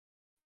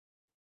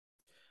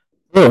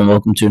Hello, and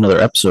welcome to another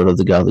episode of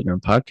the Godly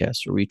Ground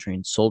Podcast, where we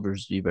train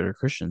soldiers to be better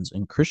Christians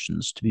and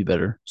Christians to be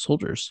better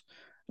soldiers.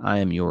 I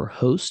am your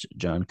host,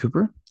 John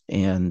Cooper,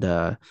 and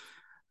I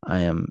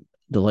am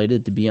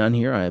delighted to be on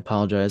here. I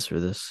apologize for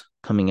this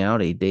coming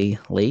out a day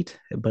late,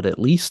 but at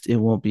least it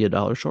won't be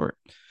 $1 short.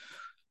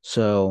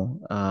 So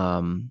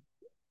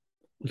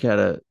we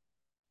got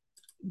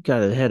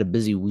had a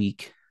busy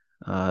week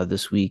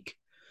this week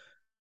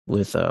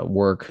with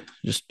work,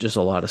 just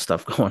a lot of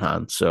stuff going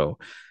on. So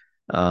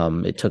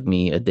it took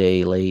me a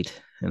day late,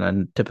 and I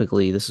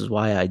typically this is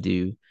why I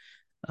do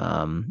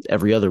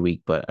every other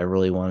week, but I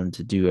really wanted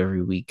to do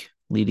every week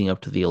leading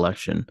up to the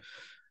election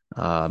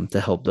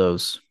to help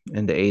those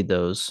and to aid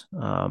those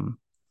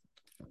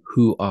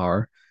who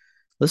are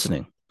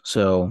listening.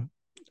 So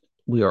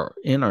we are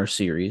in our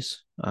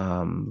series,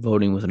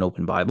 Voting with an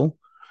Open Bible.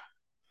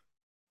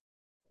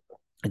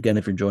 Again,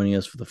 if you're joining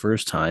us for the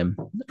first time,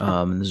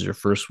 this is your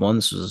first one.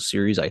 This was a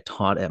series I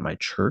taught at my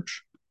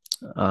church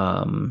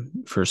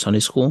for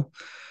Sunday school.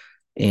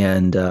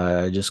 And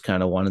I just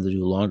kind of wanted to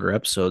do longer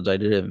episodes. I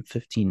did it in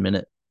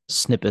 15-minute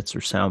snippets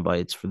or sound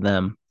bites for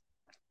them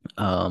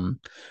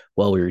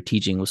while we were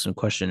teaching with some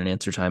question and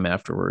answer time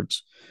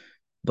afterwards.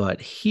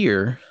 But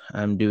here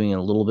I'm doing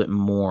a little bit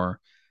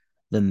more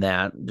than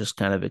that, just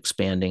kind of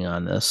expanding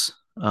on this.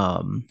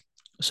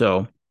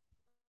 So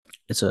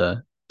it's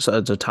a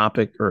it's a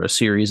topic or a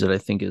series that I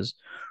think is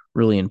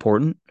really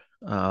important.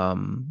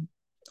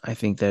 I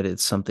think that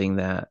it's something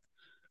that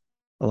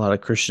a lot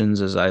of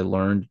Christians, as I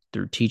learned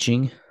through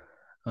teaching,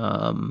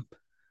 um,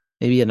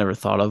 maybe I never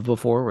thought of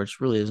before,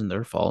 which really isn't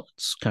their fault.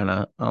 It's kind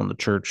of on the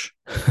church.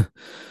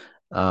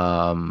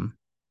 um,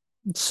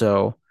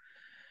 so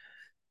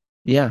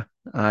yeah,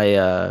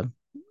 I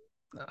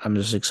I'm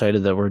just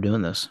excited that we're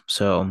doing this.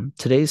 So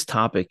today's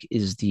topic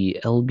is the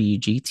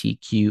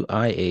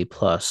LBGTQIA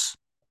plus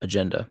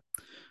agenda,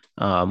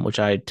 which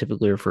I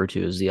typically refer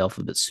to as the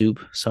alphabet soup.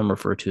 Some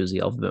refer to as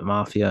the alphabet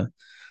mafia.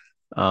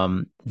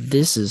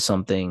 This is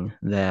something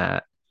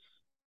that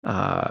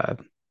uh,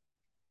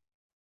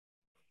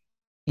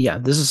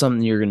 this is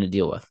something you're going to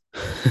deal with,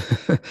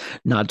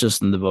 not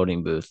just in the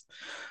voting booth.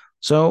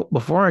 So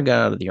before I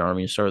got out of the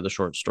army, start with a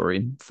short story.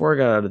 Before I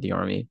got out of the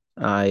army,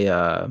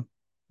 I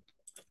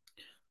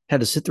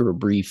had to sit through a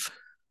brief.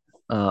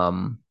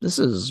 This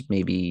is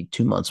maybe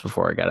 2 months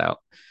before I got out,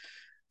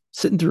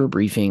 sitting through a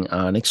briefing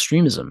on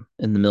extremism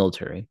in the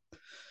military.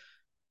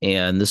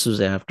 And this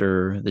was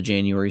after the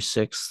January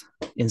 6th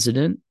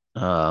incident.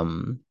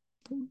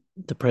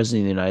 The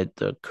president of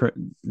the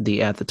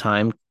the at the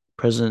time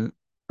president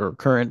or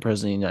current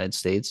president of the United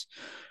States,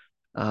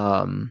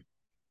 um,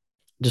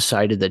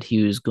 decided that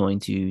he was going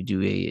to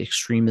do a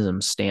extremism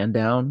stand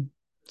down.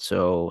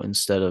 So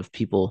instead of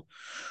people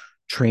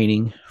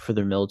training for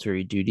their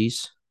military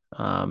duties,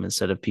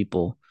 instead of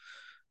people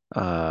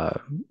uh,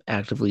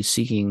 actively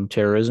seeking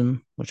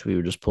terrorism, which we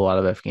would just pull out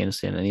of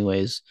Afghanistan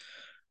anyways,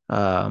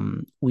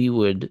 we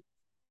would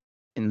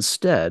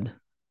instead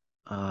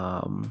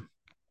um,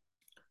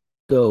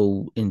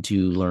 go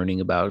into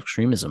learning about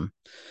extremism.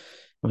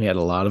 We had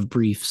a lot of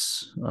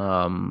briefs,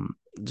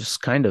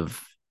 just kind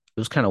of it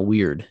was kind of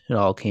weird. It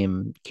all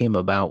came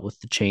about with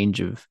the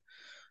change of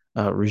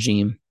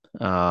regime,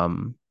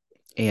 um,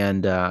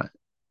 and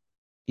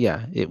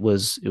yeah, it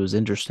was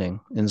interesting.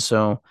 And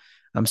so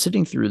I'm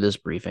sitting through this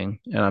briefing,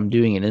 and I'm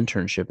doing an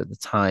internship at the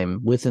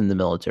time within the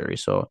military.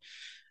 So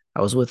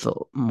I was with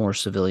more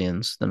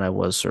civilians than I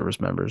was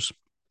service members,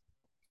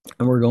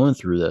 and we're going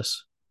through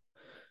this,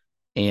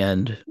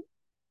 and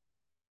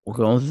we're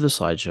going through the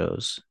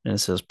slideshows, and it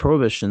says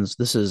prohibitions.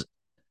 This is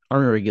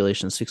Army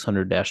Regulation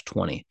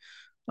 600-20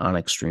 on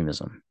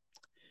extremism.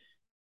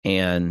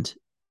 And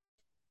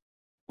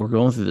we're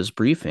going through this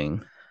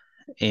briefing,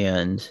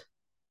 and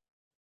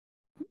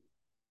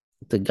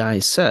the guy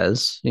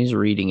says, he's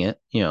reading it,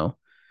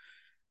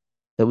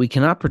 that we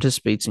cannot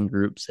participate in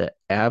groups that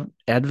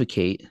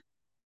advocate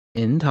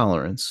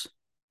intolerance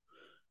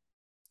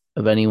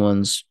of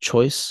anyone's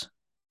choice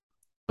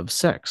of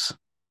sex.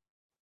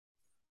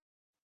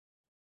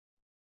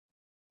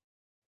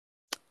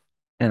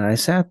 And I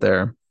sat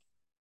there,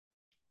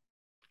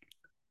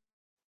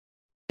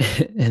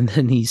 and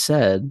then he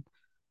said,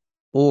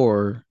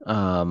 or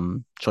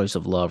choice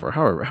of love, or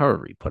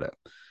however he put it.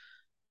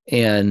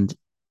 And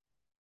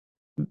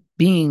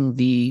being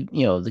the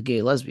gay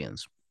and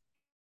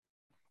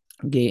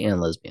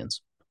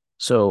lesbians.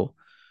 So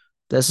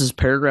this is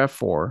paragraph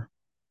 4-12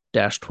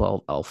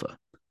 alpha.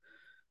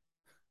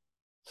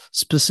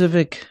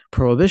 Specific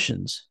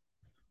prohibitions.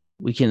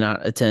 We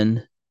cannot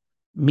attend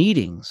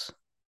meetings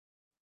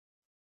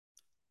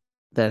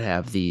that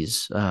have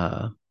these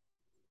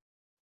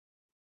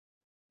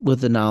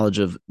with the knowledge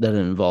of that it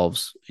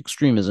involves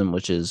extremism,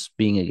 which is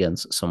being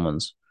against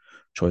someone's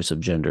choice of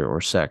gender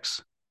or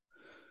sex,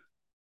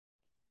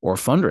 or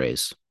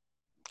fundraise.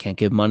 Can't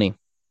give money.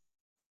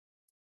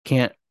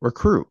 Can't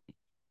recruit.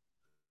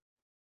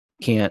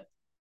 Can't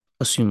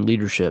assume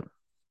leadership.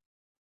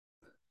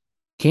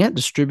 Can't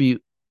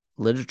distribute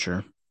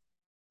literature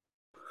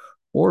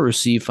or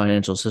receive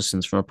financial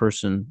assistance from a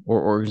person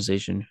or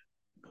organization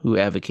who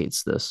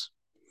advocates this.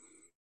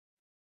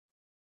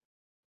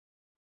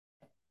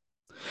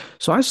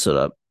 So I stood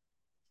up,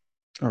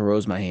 I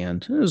rose my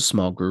hand. It was a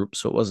small group,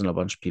 so it wasn't a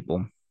bunch of people.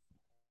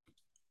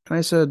 And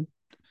I said,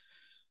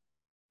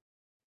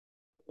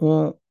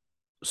 well,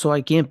 so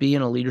I can't be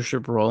in a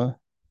leadership role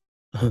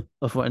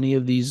of any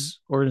of these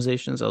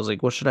organizations. I was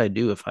like, what should I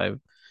do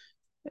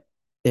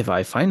if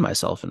I find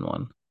myself in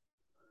one?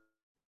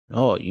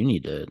 Oh, you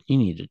need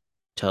to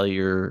tell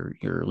your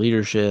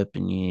leadership,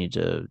 and you need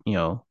to,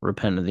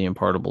 repent of the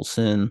unpardonable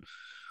sin.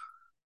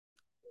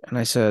 And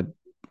I said,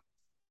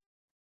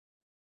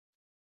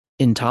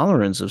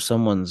 intolerance of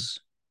someone's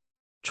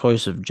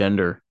choice of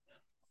gender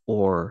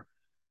or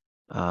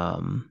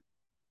um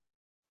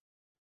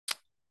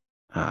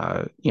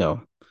you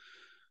know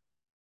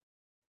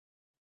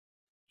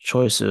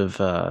choice of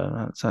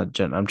it's not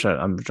I'm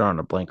drawing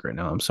a blank right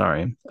now, I'm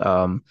sorry.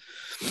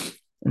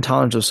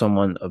 Intolerance of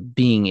someone of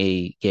being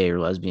a gay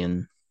or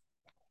lesbian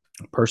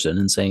person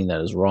and saying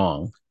that is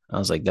wrong. I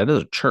was like, that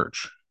is a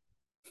church.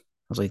 I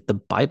was like, the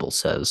Bible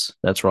says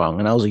that's wrong.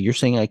 And I was like, you're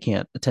saying I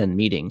can't attend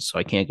meetings, so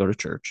I can't go to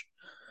church.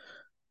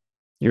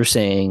 You're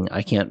saying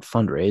I can't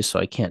fundraise, so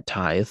I can't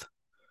tithe.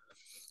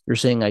 You're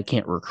saying I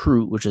can't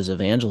recruit, which is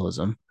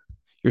evangelism.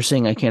 You're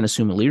saying I can't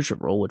assume a leadership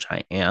role, which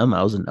I am.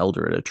 I was an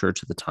elder at a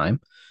church at the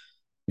time.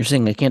 You're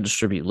saying I can't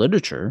distribute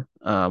literature,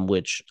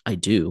 which I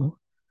do.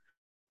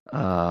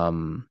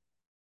 Um,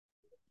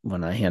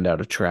 when I hand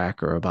out a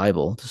tract or a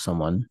Bible to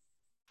someone,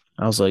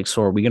 I was like,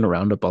 so are we going to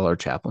round up all our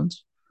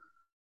chaplains?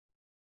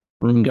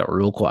 Room got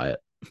real quiet.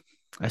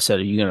 I said,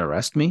 are you going to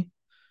arrest me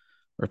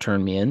or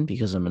turn me in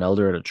because I'm an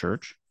elder at a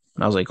church?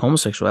 And I was like,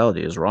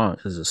 homosexuality is wrong.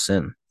 It's a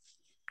sin.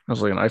 I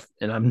was like,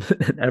 and I'm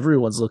and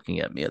everyone's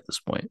looking at me at this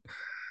point.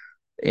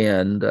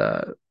 And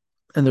they're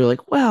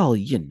like, well,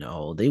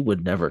 they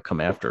would never come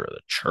after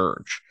the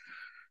church.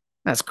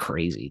 That's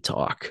crazy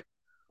talk.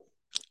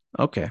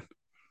 Okay.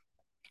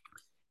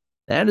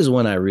 That is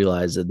when I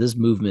realized that this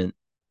movement,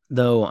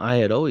 though I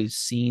had always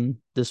seen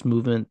this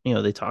movement,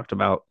 they talked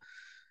about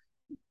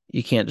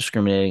you can't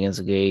discriminate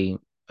against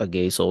a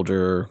gay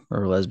soldier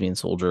or a lesbian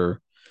soldier.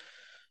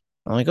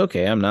 I'm like,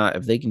 okay, I'm not,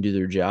 if they can do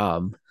their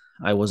job,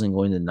 I wasn't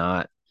going to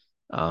not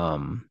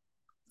um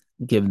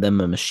give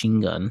them a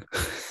machine gun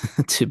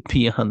to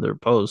be on their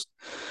post.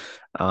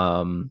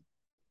 Um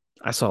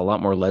I saw a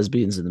lot more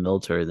lesbians in the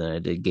military than I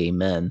did gay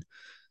men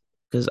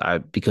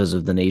because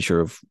of the nature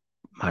of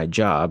my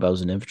job. I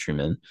was an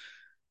infantryman.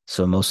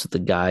 So most of the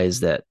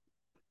guys that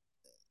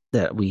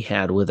we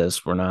had with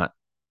us were not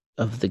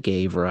of the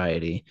gay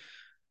variety.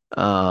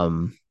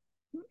 Um,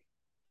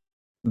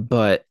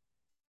 but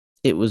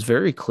it was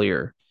very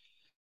clear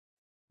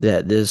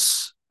that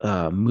this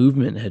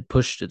movement had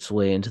pushed its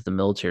way into the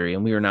military,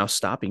 and we are now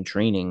stopping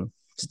training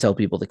to tell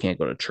people they can't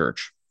go to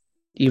church,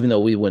 even though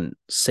we wouldn't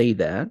say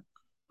that,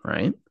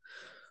 right?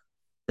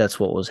 That's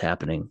what was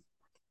happening.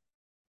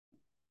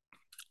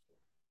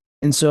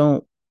 And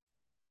so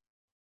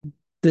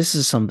this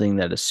is something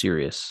that is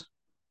serious.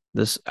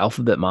 This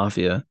alphabet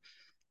mafia,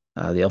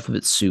 the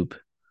alphabet soup,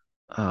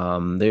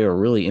 they are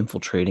really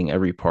infiltrating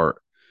every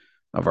part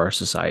of our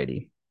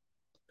society.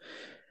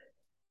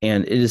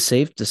 And it is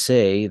safe to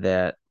say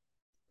that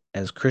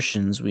as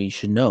Christians, we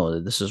should know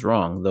that this is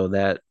wrong, though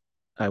that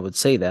I would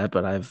say that,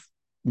 but I've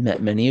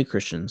met many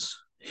Christians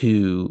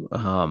who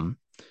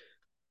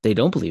they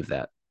don't believe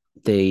that.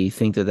 They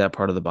think that that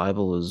part of the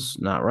Bible is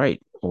not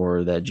right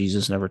or that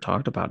Jesus never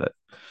talked about it.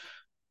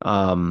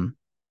 Um,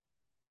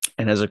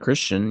 and as a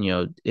Christian,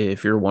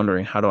 if you're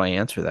wondering, how do I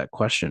answer that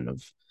question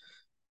of,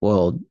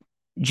 well,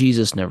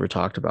 Jesus never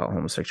talked about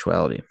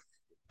homosexuality?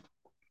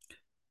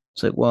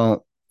 It's like,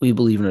 well, we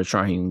believe in a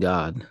triune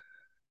God.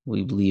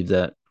 We believe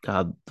that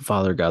God the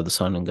Father, God the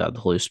Son, and God the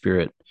Holy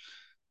Spirit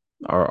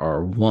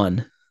are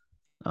one,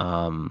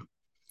 um,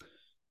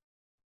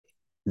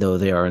 though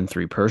they are in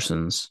three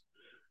persons.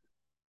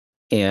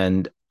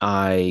 And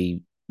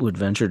I would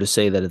venture to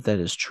say that if that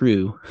is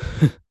true,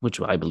 which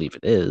I believe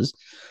it is,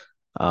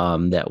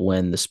 that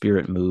when the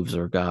Spirit moves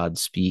or God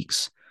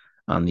speaks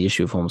on the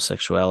issue of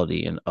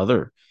homosexuality and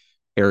other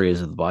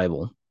areas of the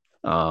Bible,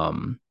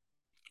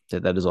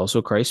 that is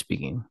also Christ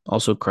speaking.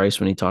 Also, Christ,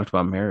 when he talked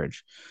about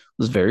marriage,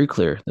 was very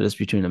clear that it's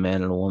between a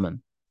man and a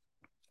woman.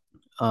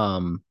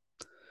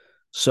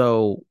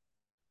 So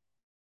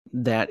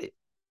that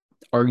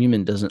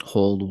argument doesn't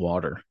hold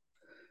water.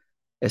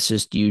 It's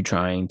just you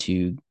trying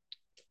to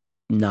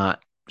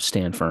not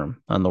stand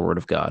firm on the word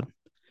of God.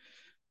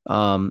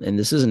 And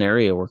this is an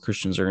area where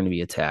Christians are going to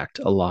be attacked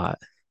a lot.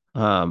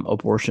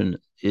 Abortion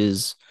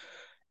is,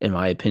 in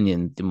my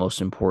opinion, the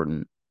most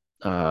important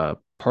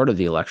part of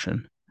the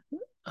election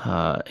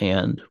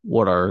and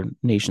what our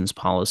nation's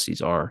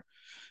policies are,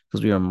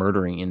 because we are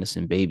murdering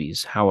innocent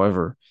babies.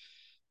 However,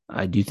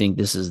 I do think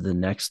this is the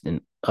next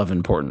of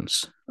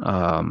importance,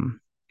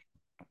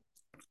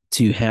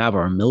 to have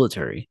our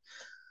military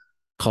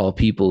call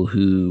people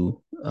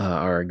who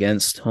are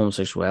against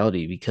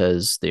homosexuality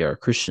because they are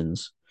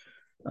Christians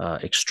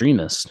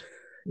extremists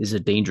is a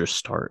dangerous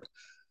start.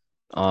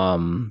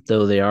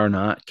 Though they are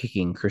not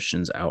kicking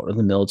Christians out of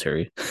the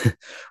military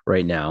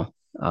right now,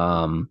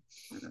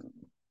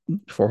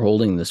 for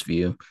holding this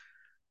view.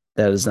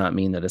 That does not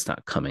mean that it's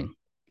not coming.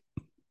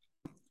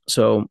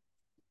 So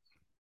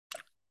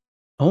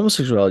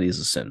homosexuality is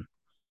a sin,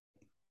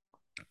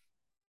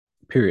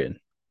 period.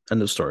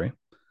 End of story.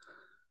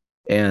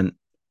 And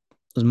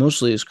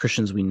mostly as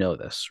Christians, we know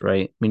this,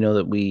 right? We know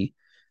that it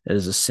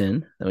is a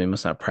sin, that we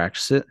must not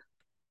practice it,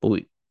 but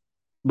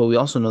we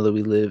also know that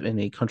we live in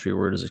a country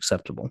where it is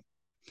acceptable.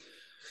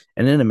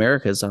 And in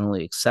America, it's not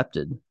only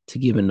accepted to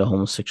give into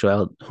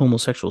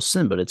homosexual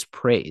sin, but it's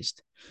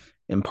praised.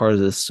 And part of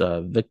this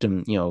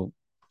victim,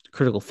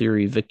 critical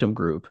theory victim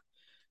group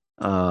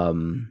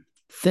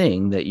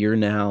thing, that you're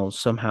now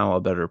somehow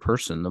a better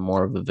person the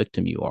more of a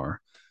victim you are,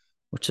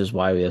 which is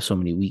why we have so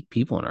many weak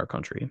people in our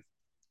country.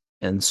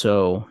 And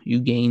so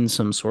you gain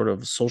some sort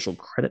of social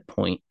credit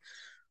point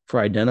for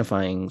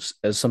identifying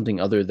as something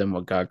other than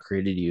what God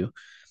created you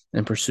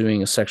and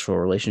pursuing a sexual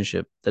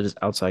relationship that is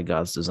outside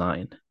God's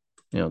design.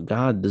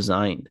 God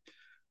designed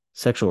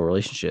sexual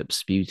relationships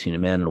to be between a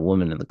man and a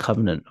woman in the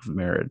covenant of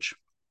marriage.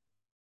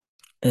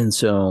 And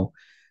so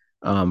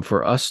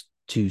for us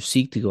to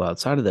seek to go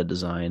outside of that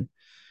design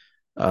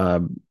uh,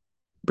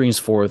 brings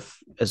forth,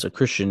 as a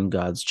Christian,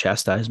 God's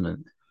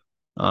chastisement.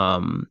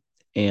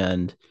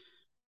 And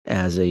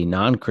as a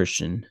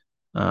non-Christian,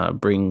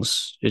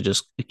 it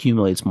just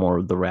accumulates more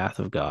of the wrath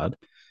of God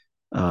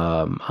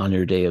on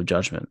your day of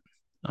judgment.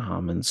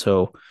 And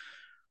so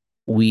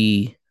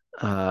we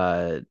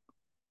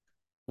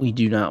we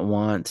do not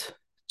want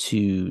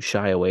to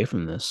shy away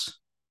from this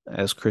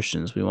as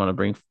Christians. We want to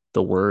bring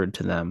the word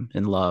to them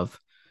in love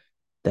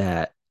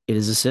that it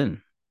is a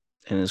sin.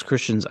 And as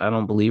Christians, I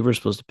don't believe we're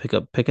supposed to pick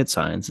up picket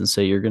signs and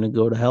say you're going to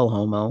go to hell,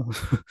 homo,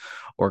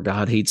 or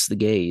God hates the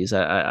gays.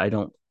 I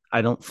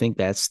don't think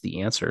that's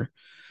the answer.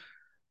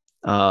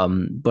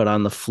 But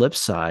on the flip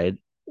side,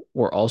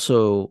 we're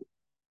also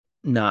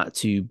not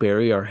to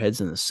bury our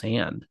heads in the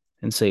sand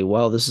and say,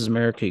 well, this is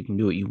America. You can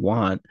do what you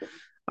want.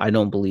 I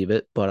don't believe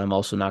it, but I'm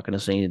also not going to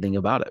say anything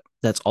about it.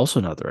 That's also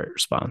not the right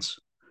response.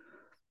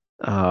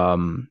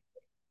 And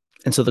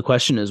so the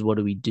question is, what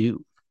do we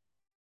do?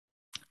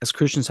 As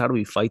Christians, how do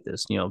we fight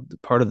this?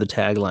 Part of the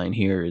tagline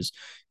here is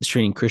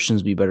training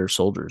Christians to be better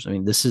soldiers. I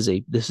mean, this is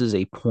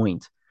a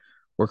point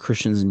where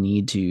Christians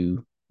need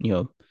to,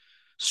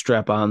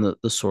 strap on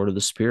the sword of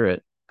the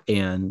spirit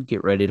and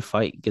get ready to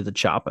fight, get the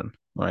chopping,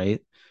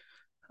 right?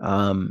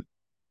 Um,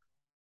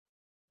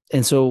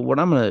 and so what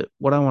I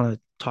want to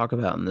talk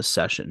about in this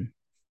session,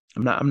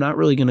 I'm not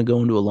really going to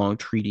go into a long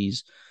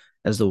treatise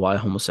as to why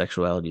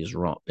homosexuality is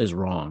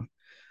wrong.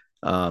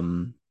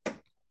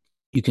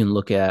 You can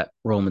look at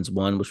Romans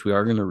 1, which we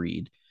are going to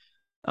read,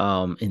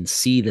 and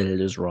see that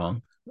it is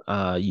wrong.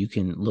 You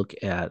can look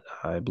at,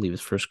 I believe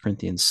it's 1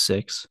 Corinthians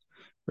 6,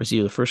 or it's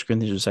either 1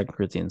 Corinthians or 2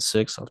 Corinthians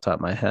 6 off the top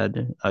of my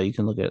head. You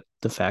can look at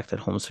the fact that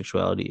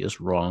homosexuality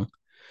is wrong,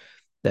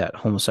 that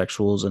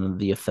homosexuals and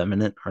the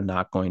effeminate are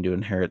not going to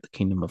inherit the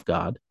kingdom of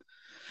God.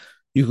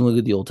 You can look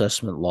at the Old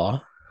Testament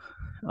law,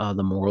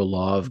 the moral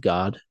law of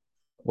God,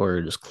 where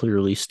it is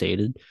clearly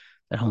stated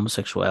that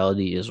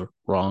homosexuality is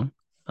wrong,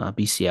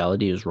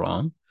 bestiality is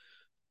wrong.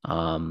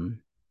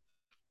 And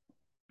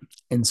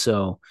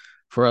so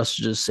for us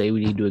to just say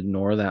we need to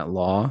ignore that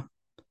law,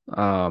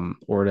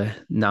 or to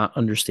not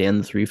understand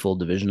the threefold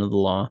division of the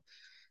law,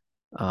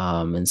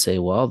 and say,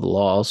 well, the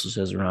law also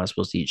says we're not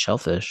supposed to eat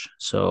shellfish,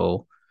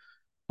 so,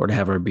 or to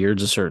have our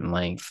beards a certain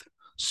length.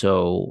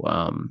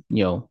 So,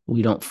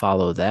 we don't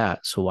follow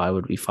that. So why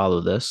would we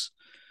follow this?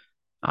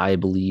 I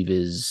believe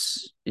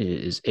is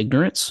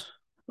ignorance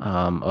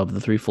of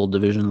the threefold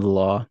division of the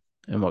law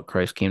and what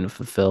Christ came to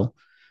fulfill,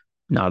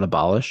 not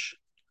abolish.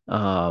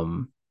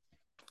 And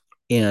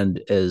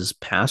as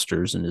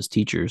pastors and as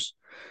teachers,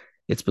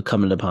 it's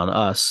incumbent upon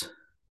us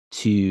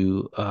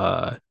to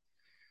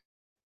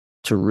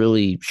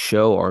really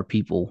show our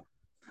people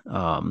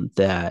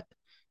that,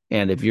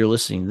 and if you're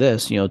listening to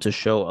this, to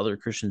show other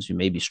Christians who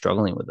may be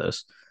struggling with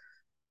this,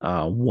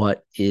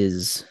 what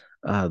is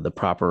the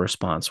proper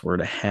response we're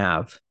to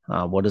have.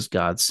 What is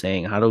God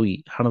saying? How do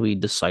we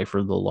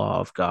decipher the law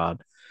of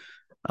God,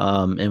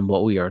 and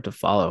what we are to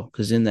follow?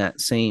 Because in that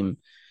same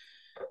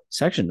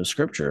section of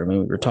scripture, I mean,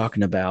 we were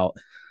talking about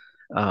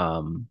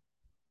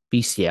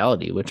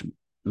bestiality, which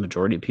the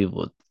majority of people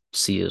would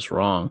see as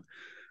wrong.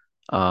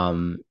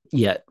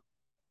 Yet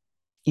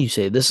you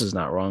say this is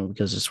not wrong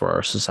because it's where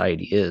our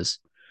society is.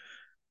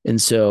 And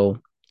so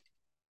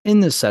in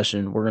this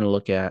session, we're going to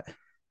look at,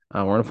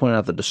 we're going to point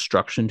out the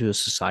destruction to a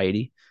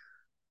society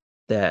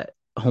that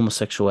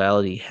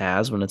homosexuality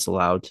has when it's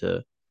allowed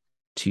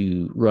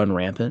to run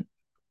rampant.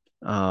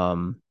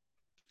 When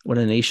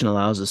a nation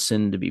allows a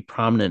sin to be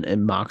prominent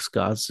and mocks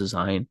God's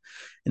design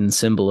and the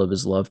symbol of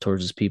his love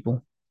towards his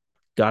people.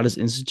 God has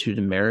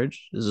instituted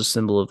marriage as a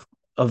symbol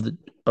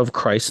of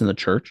Christ and the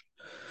church.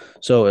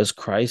 So as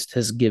Christ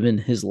has given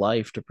his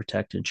life to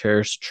protect and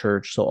cherish the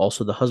church, so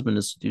also the husband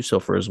is to do so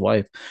for his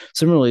wife.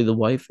 Similarly, the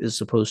wife is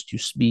supposed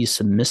to be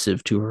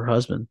submissive to her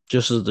husband,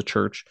 just as the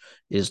church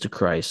is to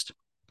Christ.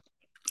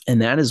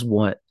 And that is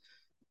what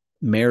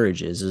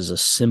marriage is a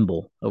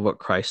symbol of what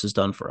Christ has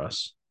done for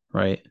us,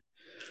 right?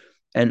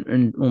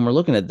 And when we're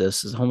looking at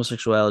this, is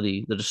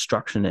homosexuality, the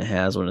destruction it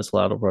has when it's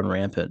allowed to run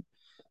rampant.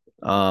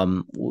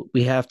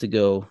 We have to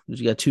go.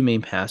 We got two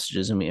main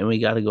passages, and we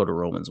got to go to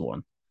Romans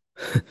 1.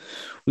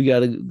 We got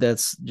to.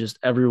 That's just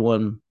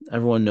everyone.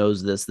 Everyone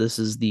knows this. This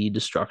is the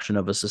destruction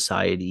of a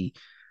society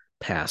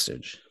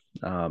passage.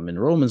 In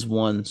Romans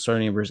 1,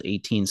 starting in verse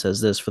 18,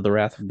 says this: "For the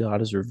wrath of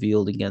God is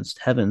revealed against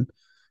heaven,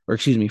 or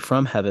excuse me,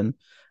 from heaven,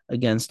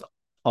 against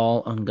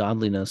all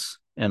ungodliness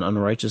and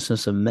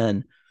unrighteousness of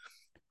men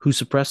who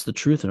suppress the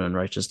truth in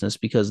unrighteousness,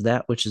 because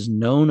that which is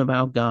known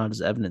about God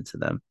is evident to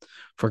them,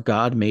 for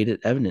God made it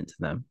evident to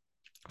them.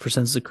 For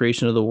since the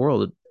creation of the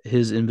world,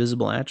 his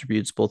invisible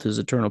attributes, both his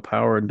eternal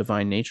power and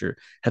divine nature,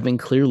 have been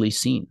clearly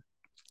seen,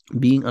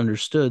 being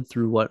understood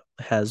through what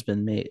has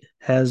been made,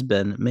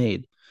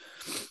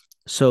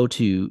 so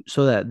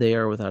that they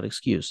are without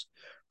excuse.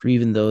 For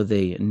even though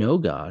they know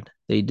God,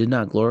 they did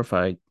not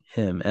glorify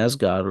him as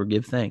God or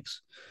give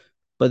thanks,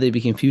 but they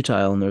became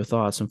futile in their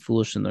thoughts, and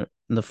foolish and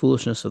the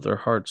foolishness of their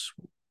hearts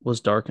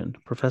was darkened.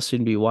 Professing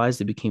to be wise,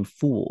 they became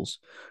fools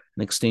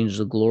and exchanged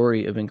the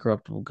glory of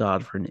incorruptible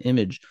God for an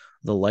image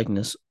of the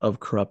likeness of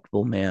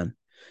corruptible man,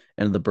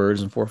 and of the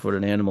birds and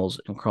four-footed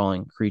animals and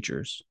crawling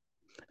creatures.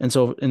 And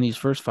so in these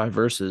first five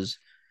verses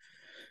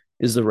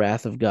is the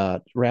wrath of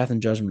God, wrath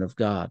and judgment of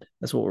God.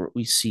 That's what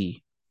we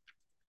see.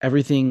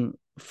 Everything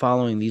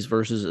following these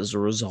verses is a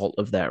result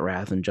of that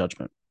wrath and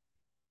judgment.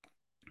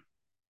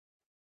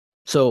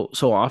 So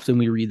often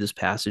we read this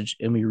passage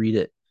and we read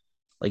it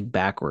like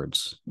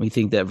backwards. We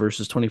think that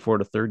verses 24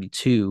 to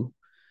 32,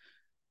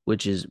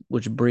 which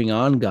bring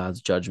on God's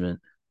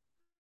judgment,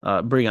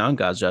 but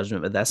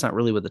that's not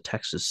really what the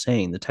text is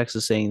saying. The text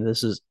is saying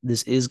this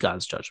is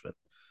God's judgment.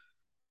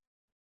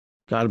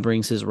 God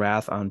brings his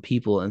wrath on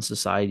people in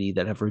society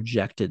that have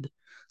rejected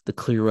the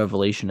clear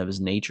revelation of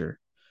his nature,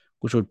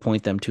 which would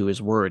point them to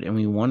his word. And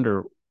we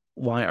wonder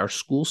why our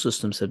school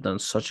systems have done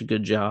such a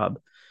good job,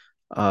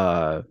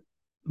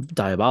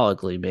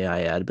 diabolically, may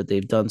I add, but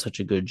they've done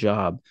such a good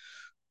job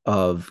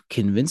of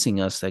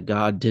convincing us that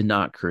God did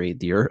not create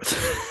the earth.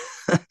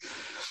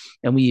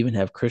 And we even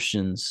have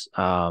Christians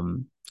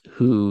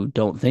who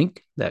don't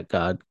think that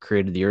God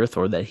created the earth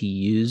or that he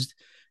used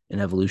an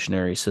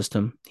evolutionary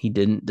system. He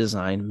didn't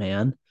design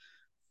man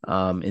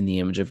in the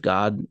image of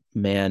God.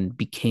 Man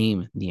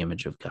became the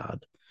image of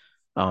God.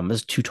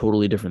 Those two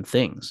totally different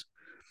things.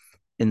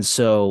 And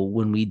so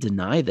when we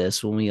deny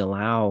this, when we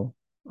allow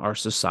our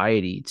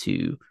society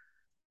to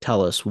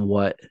tell us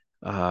what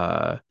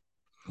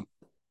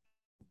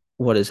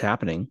is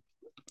happening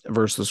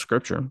versus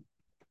scripture,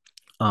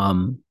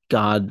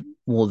 God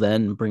will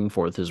then bring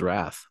forth his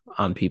wrath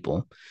on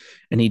people.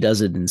 And he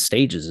does it in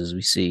stages, as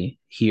we see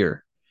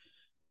here.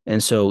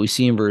 And so we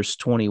see in verse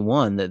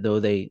 21 that though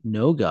they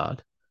know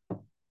God,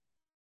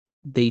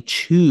 they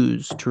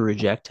choose to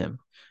reject him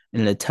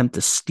in an attempt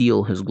to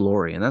steal his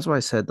glory. And that's why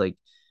I said, like,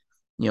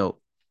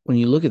 when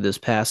you look at this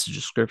passage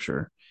of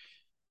scripture,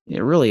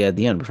 it really at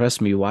the end professed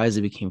to be wise,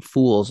 they became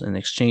fools and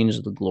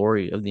exchanged the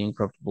glory of the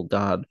incorruptible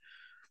God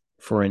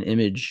for an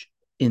image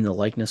in the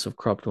likeness of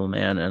corruptible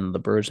man and the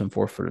birds and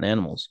four-footed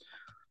animals.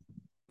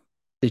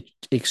 The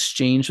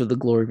exchange of the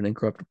glory of an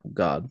incorruptible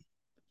God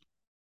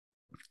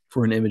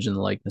for an image in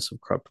the likeness of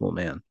corruptible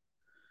man.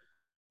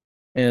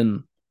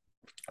 And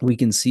we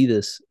can see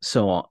this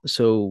so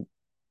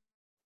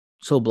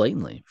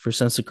blatantly. For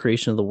since the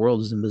creation of the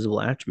world, his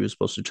invisible attributes,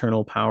 both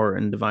eternal power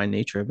and divine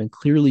nature, have been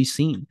clearly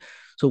seen.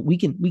 So we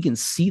can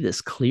see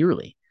this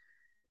clearly.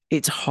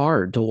 It's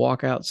hard to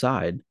walk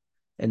outside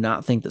and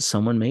not think that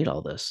someone made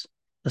all this,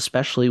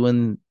 especially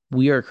when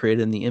we are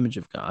created in the image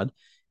of God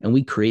and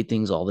we create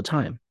things all the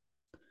time.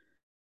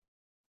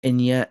 And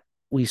yet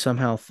we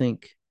somehow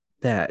think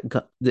that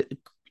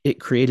it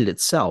created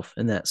itself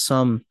and that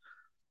some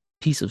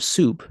piece of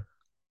soup,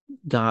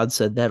 God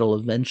said that'll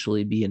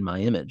eventually be in my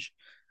image.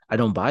 I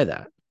don't buy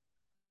that.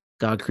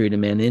 God created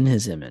man in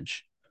his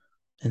image,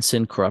 and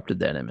sin corrupted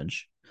that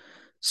image.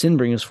 Sin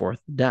brings forth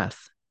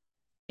death.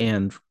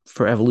 And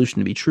for evolution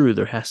to be true,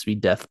 there has to be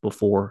death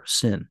before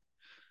sin.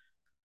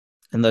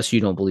 Unless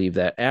you don't believe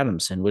that Adam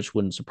sinned, which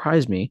wouldn't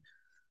surprise me.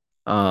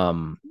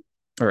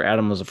 Or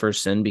Adam was the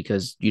first sin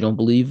because you don't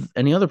believe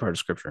any other part of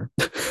scripture.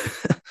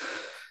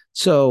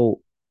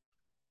 So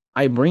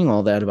I bring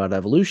all that about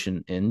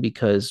evolution in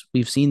because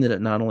we've seen that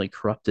it not only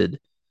corrupted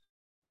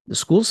the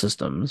school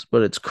systems,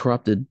 but it's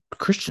corrupted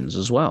Christians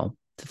as well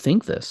to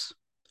think this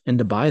and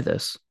to buy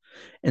this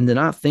and to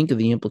not think of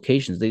the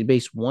implications. They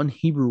base one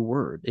Hebrew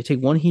word, they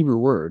take one Hebrew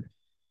word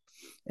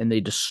and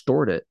they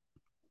distort it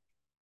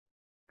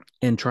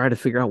and try to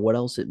figure out what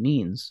else it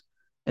means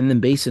and then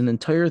base an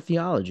entire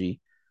theology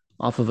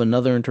off of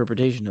another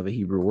interpretation of a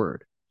Hebrew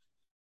word.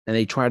 And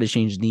they try to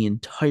change the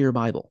entire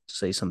Bible to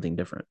say something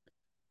different.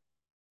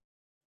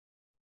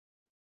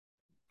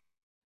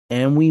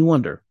 And we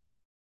wonder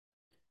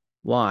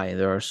why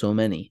there are so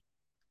many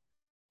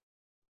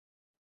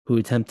who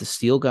attempt to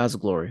steal God's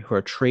glory, who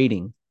are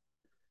trading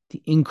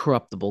the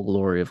incorruptible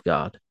glory of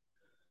God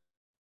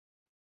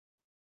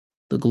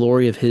the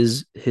glory of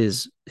his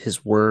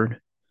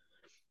word,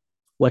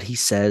 what he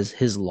says,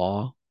 his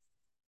law.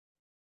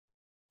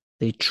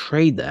 They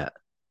trade that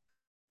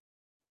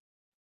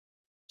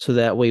so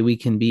that way we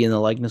can be in the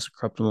likeness of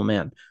corruptible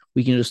man.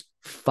 We can just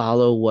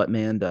follow what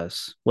man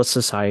does, what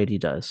society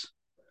does.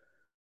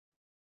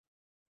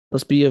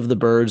 Let's be of the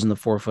birds and the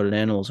four-footed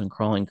animals and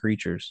crawling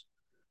creatures.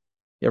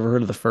 You ever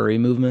heard of the furry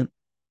movement?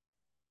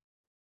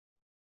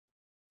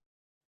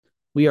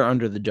 We are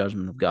under the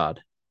judgment of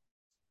God.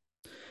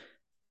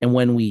 And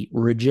when we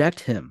reject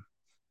him,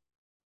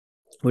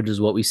 which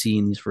is what we see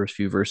in these first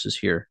few verses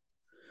here,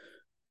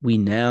 we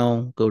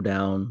now go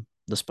down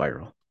the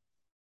spiral.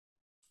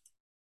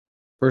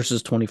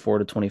 Verses 24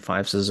 to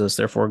 25 says this,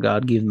 therefore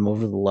God gave them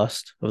over to the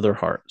lust of their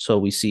heart. So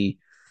we see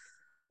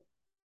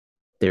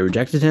they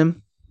rejected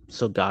him,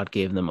 so God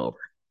gave them over.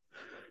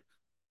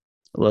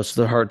 The lust of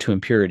their heart to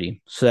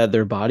impurity, so that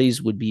their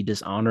bodies would be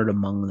dishonored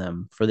among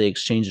them, for they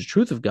exchanged the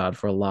truth of God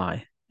for a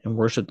lie, and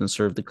worshipped and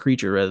served the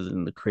creature rather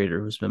than the creator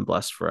who's been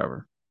blessed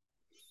forever.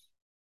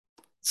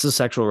 It's a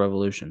sexual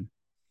revolution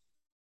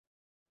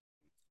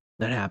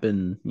that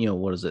happened,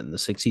 what is it, in the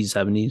 60s,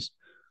 70s?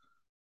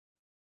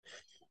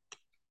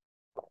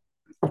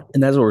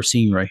 And that's what we're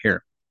seeing right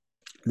here.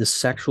 The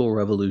sexual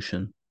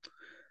revolution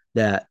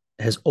that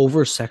has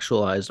over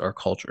sexualized our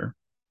culture.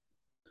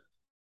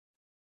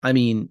 I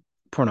mean,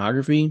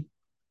 pornography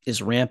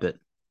is rampant.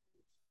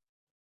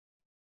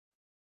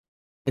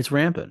 It's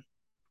rampant.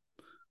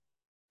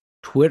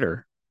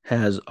 Twitter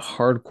has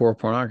hardcore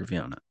pornography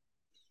on it.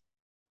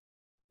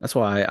 That's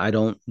why I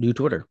don't do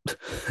Twitter.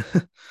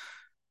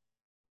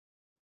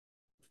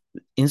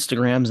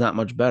 Instagram's not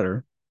much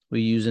better.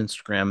 We use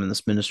Instagram in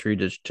this ministry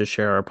to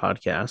share our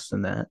podcasts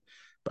and that.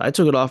 But I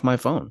took it off my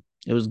phone.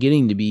 It was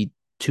getting to be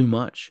too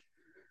much.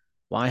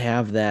 Why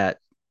have that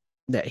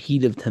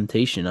heat of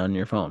temptation on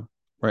your phone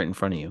right in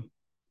front of you?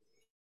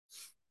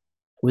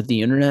 With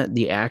the internet,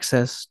 the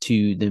access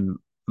to the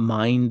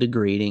mind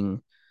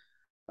degrading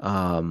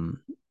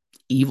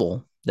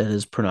evil that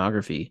is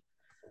pornography,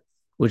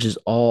 which has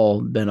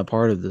all been a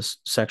part of this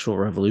sexual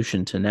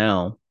revolution to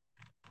now,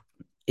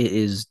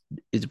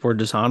 we're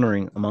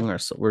dishonoring among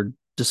ourselves. We're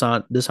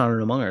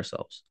dishonored among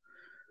ourselves.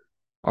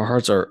 Our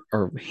hearts are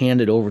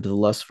handed over to the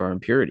lust of our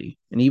impurity.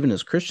 And even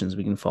as Christians,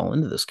 we can fall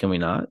into this, can we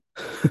not?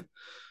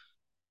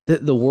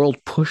 The world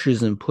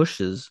pushes and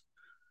pushes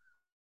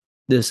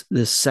this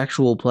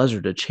sexual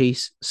pleasure, to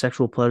chase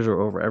sexual pleasure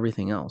over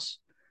everything else.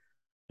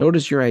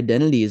 Notice your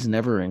identity is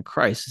never in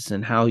Christ, it's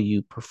in how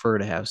you prefer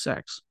to have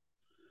sex.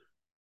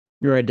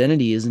 Your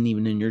identity isn't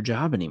even in your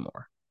job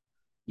anymore.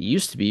 It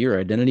used to be your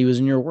identity was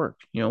in your work.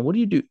 What do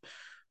you do?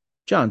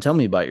 John, tell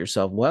me about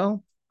yourself.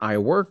 Well, I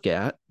work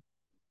at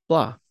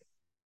blah.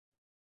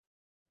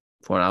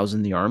 When I was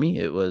in the Army,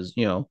 it was,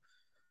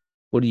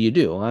 what do you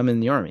do? Well, I'm in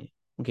the Army.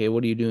 Okay,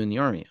 what do you do in the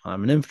Army?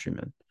 I'm an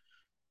infantryman.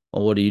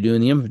 Well, what do you do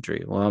in the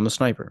infantry? Well, I'm a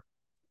sniper,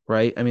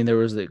 right? I mean, there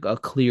was a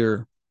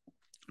clear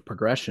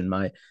progression.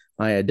 My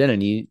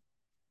identity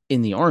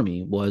in the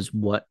Army was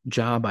what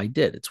job I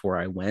did. It's where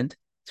I went,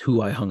 it's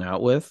who I hung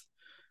out with.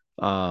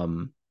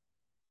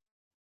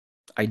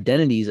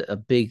 Identity is a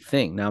big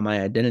thing. Now,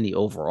 my identity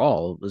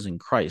overall was in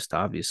Christ,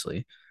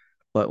 obviously,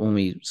 but when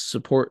we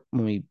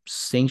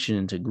sanction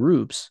into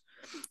groups,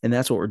 and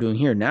that's what we're doing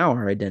here now,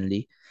 our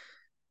identity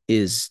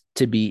is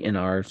to be in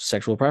our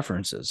sexual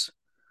preferences.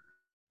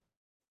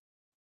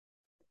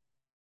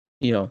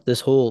 This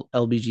whole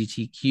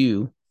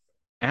LBGTQ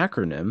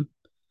acronym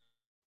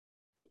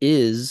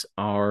that's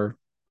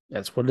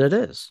what it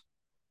is.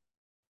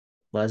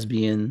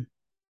 Lesbian,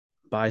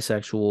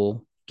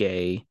 bisexual,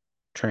 gay,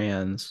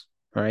 trans,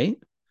 right?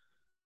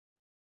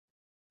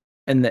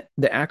 And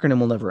the acronym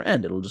will never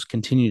end. It'll just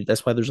continue.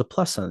 That's why there's a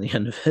plus on the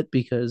end of it,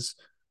 because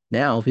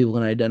now people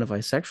can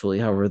identify sexually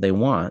however they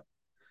want.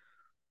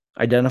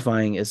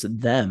 Identifying as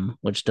them,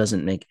 which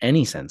doesn't make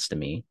any sense to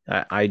me.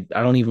 I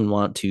don't even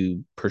want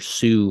to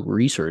pursue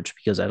research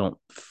because I don't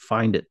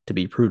find it to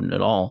be prudent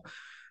at all.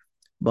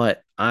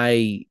 But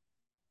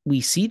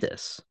we see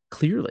this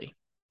clearly,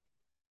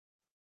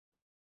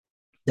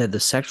 that the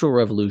sexual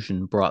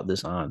revolution brought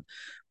this on.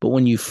 But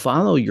when you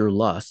follow your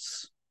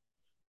lusts,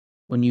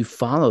 when you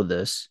follow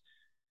this,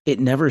 it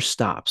never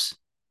stops.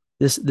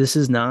 This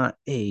is not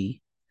a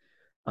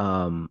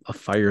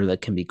fire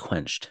that can be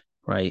quenched,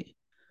 right?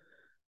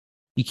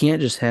 You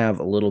can't just have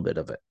a little bit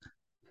of it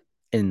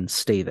and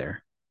stay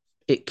there.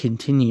 It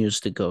continues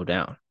to go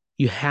down.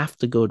 You have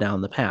to go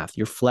down the path.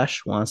 Your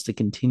flesh wants to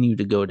continue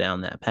to go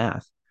down that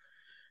path,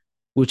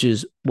 which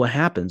is what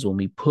happens when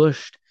we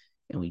pushed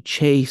and we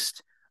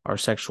chased our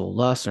sexual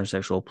lusts and our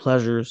sexual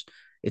pleasures.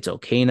 It's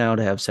okay now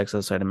to have sex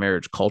outside of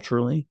marriage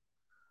culturally.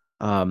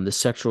 The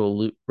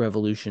sexual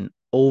revolution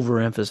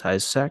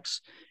overemphasized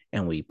sex,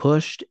 and we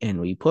pushed and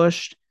we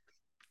pushed.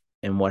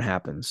 And what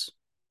happens?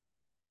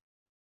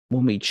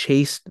 When we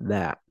chased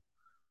that,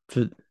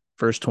 for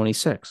verse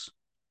 26,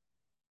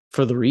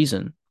 for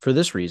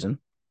this reason,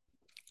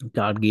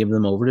 God gave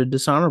them over to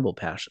dishonorable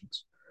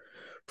passions.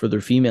 For their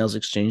females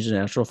exchanged the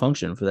natural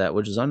function for that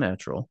which is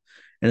unnatural.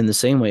 And in the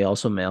same way,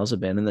 also males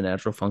abandon the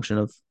natural function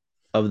of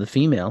of the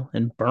female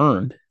and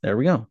burned. There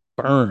we go.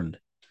 Burned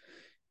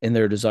in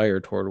their desire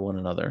toward one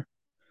another.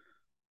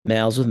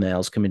 Males with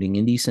males committing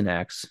indecent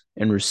acts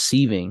and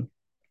receiving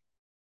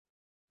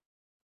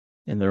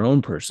in their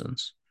own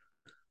persons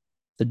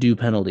the due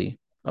penalty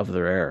of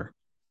their error.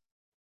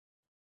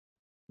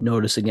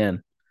 Notice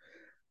again,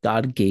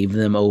 God gave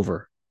them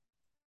over.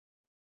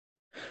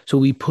 So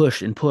we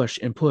push and push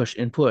and push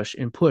and push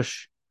and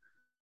push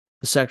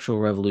the sexual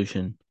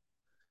revolution.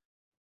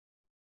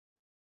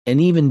 And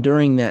even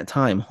during that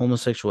time,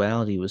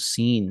 homosexuality was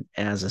seen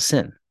as a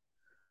sin,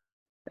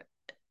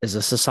 as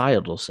a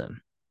societal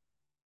sin.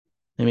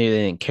 And maybe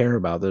they didn't care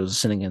about that it was a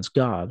sin against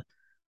God,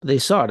 but they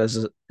saw it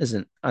as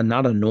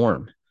not a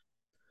norm.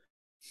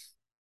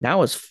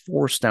 Now it's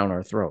forced down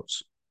our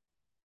throats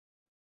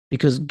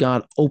because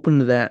God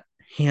opened that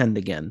hand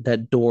again,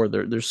 that door.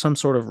 There's some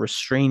sort of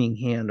restraining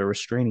hand or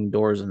restraining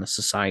doors in a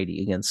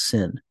society against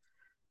sin.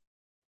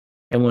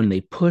 And when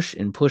they push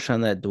and push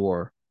on that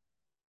door,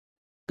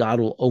 God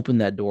will open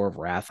that door of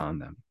wrath on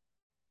them.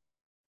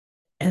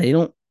 And they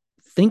don't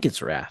think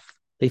it's wrath.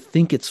 They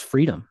think it's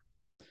freedom.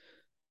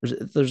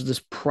 There's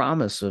this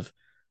promise of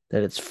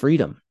that it's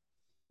freedom,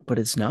 but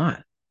it's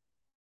not.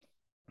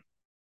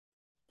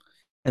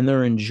 And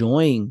they're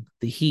enjoying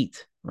the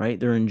heat, right?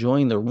 They're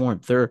enjoying the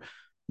warmth. They're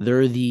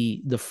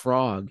the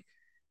frog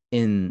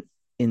in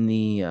in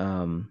the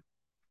um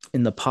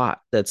in the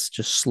pot that's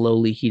just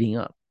slowly heating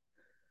up.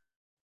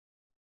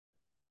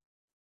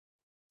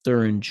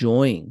 They're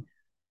enjoying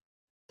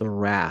the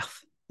wrath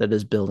that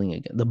is building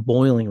again, the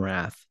boiling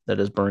wrath that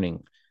is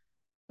burning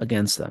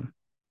against them.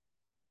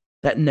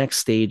 That next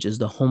stage is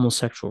the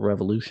homosexual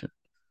revolution.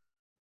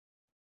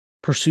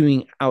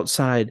 Pursuing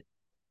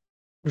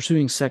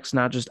sex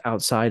not just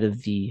outside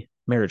of the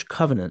marriage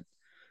covenant,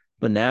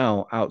 but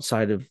now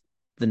outside of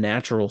the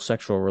natural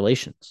sexual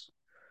relations.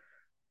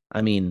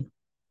 I mean,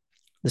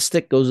 the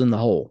stick goes in the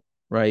hole,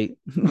 right?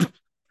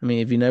 I mean,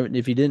 if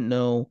you didn't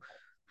know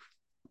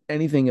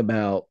anything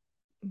about,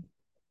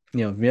 if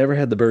you ever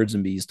had the birds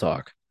and bees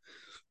talk,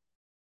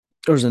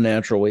 there's a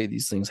natural way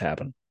these things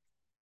happen,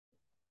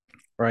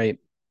 right?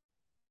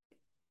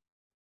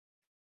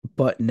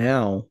 But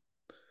now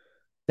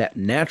that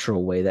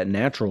natural way, that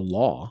natural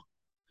law,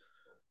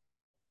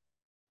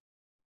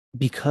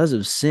 because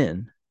of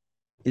sin,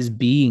 is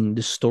being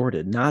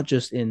distorted, not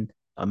just in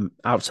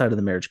outside of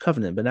the marriage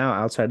covenant, but now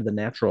outside of the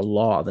natural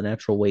law, the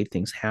natural way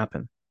things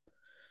happen.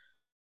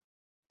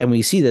 And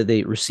we see that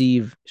they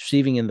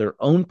receiving in their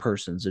own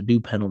persons a due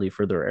penalty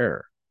for their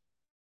error.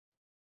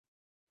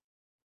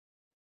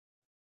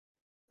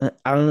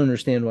 I don't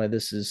understand why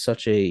this is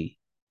such a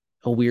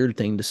weird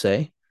thing to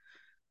say.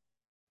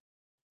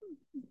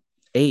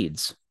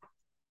 AIDS,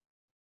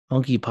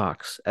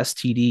 monkeypox,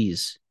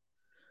 STDs,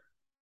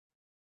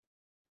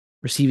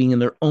 receiving in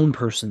their own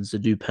persons the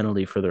due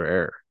penalty for their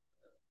error.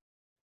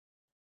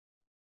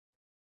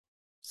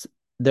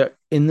 There,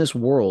 in this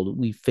world,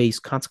 we face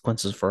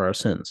consequences for our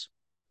sins.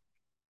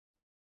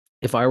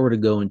 If I were to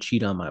go and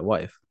cheat on my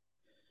wife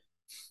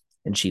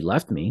and she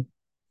left me,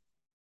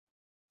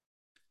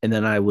 and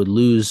then I would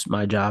lose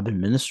my job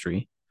in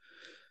ministry,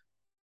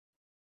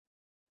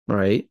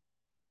 right?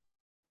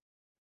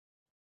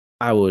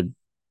 I would,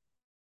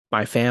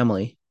 my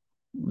family,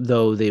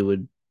 though they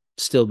would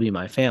still be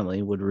my family,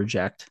 would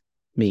reject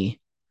me.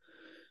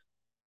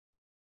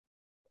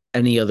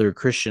 Any other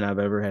Christian I've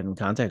ever had in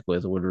contact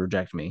with would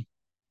reject me.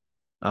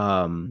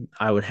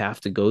 I would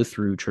have to go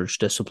through church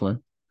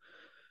discipline.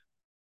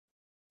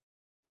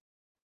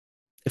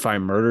 If I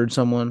murdered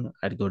someone,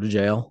 I'd go to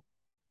jail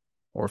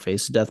or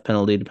face the death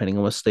penalty, depending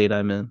on what state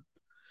I'm in.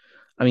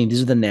 I mean,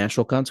 these are the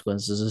natural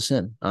consequences of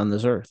sin on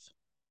this earth,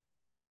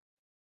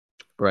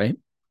 right?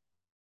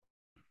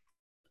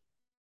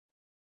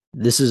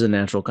 This is a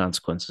natural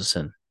consequence of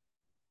sin.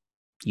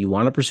 You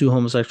want to pursue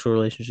homosexual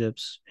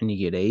relationships and you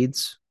get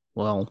AIDS?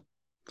 Well,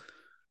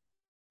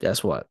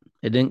 guess what?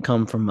 It didn't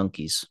come from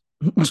monkeys.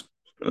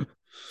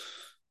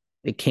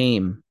 It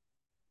came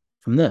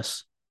from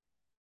this.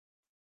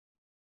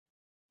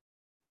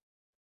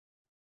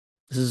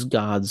 This is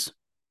God's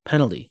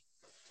penalty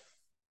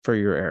for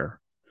your error.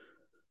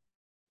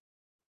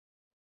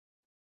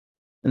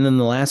 And then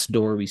the last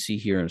door we see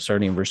here,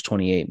 starting in verse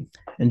 28,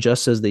 and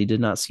just as they did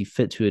not see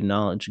fit to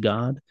acknowledge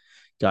God,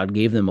 God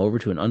gave them over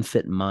to an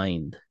unfit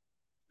mind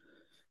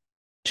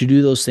to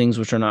do those things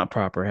which are not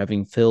proper,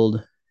 having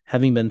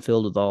been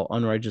filled with all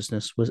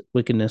unrighteousness,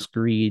 wickedness,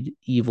 greed,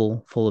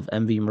 evil, full of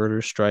envy,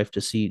 murder, strife,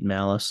 deceit,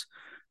 malice.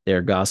 They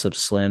are gossips,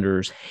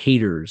 slanderers,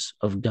 haters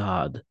of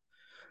God,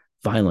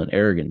 violent,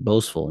 arrogant,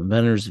 boastful,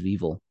 inventors of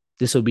evil,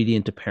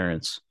 disobedient to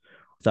parents,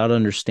 without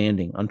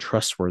understanding,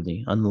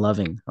 untrustworthy,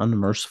 unloving,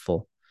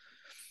 unmerciful.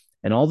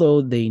 And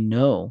although they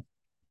know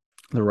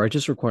the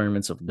righteous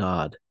requirements of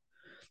God,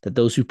 that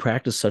those who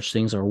practice such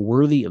things are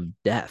worthy of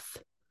death,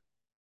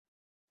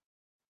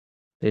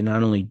 they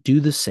not only do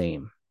the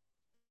same,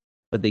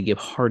 but they give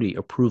hearty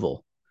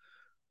approval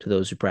to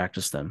those who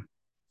practice them.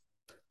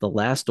 The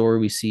last door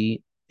we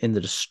see in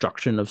the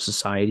destruction of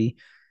society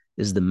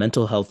is the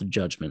mental health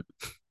judgment.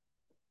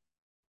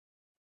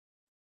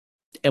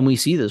 And we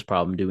see this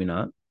problem, do we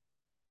not?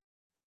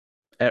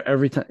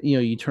 Every time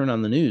you turn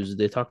on the news,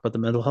 they talk about the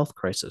mental health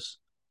crisis.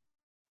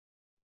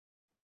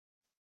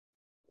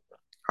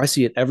 I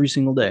see it every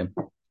single day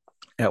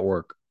at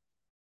work.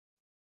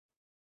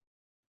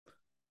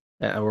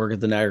 I work at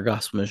the Niagara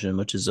Gospel Mission,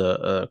 which is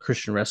a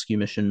Christian rescue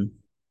mission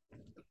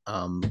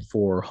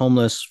for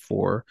homeless,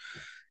 for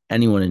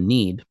anyone in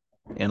need.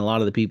 And a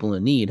lot of the people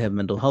in need have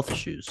mental health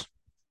issues.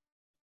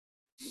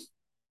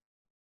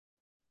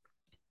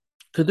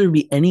 Could there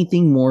be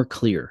anything more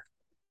clear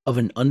of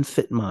an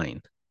unfit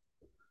mind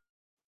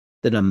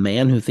than a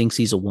man who thinks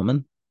he's a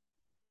woman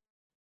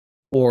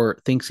or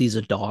thinks he's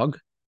a dog?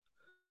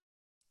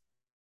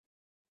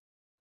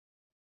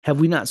 Have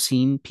we not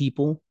seen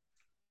people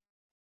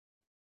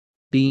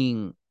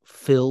being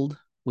filled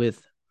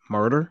with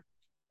murder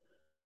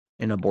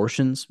and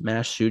abortions,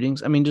 mass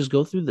shootings? I mean, just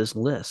go through this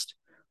list.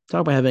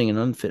 Talk about having an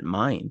unfit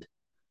mind.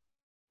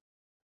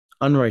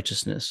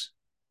 Unrighteousness,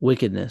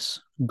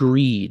 wickedness,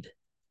 greed.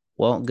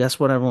 Well, guess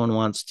what everyone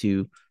wants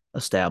to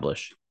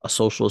establish? A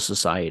socialist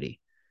society,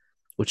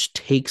 which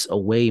takes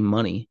away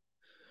money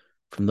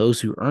from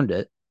those who earned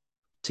it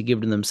to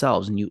give to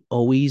themselves. And you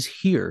always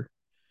hear,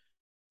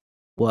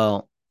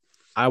 well,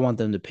 I want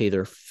them to pay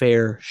their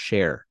fair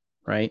share,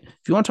 right?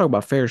 If you want to talk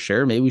about fair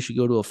share, maybe we should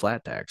go to a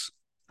flat tax.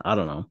 I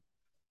don't know.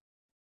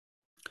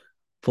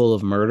 Full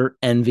of murder,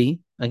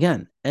 envy.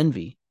 Again,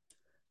 envy.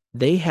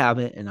 They have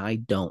it and I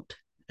don't,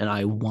 and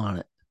I want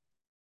it.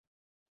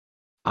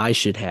 I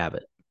should have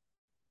it.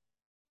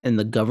 And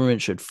the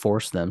government should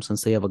force them,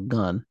 since they have a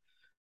gun,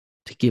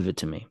 to give it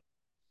to me.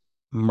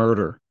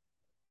 Murder,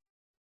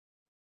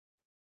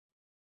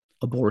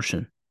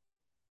 abortion,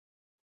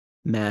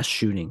 mass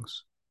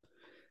shootings.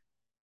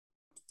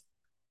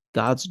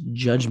 God's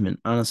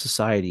judgment on a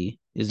society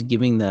is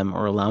giving them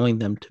or allowing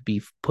them to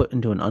be put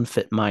into an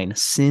unfit mind.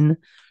 Sin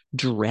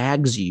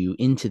drags you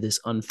into this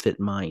unfit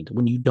mind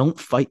when you don't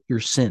fight your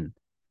sin.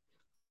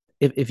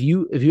 If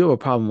you have a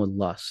problem with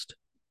lust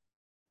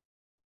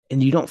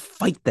and you don't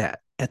fight that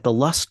at the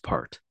lust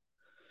part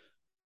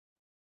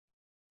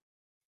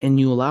and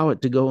you allow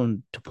it to go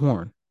into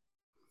porn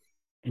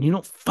and you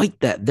don't fight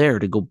that there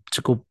to go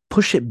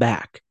push it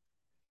back,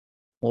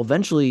 well,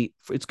 eventually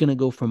it's going to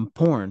go from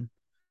porn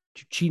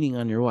to cheating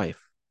on your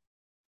wife.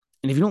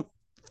 And if you don't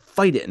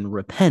fight it and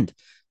repent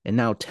and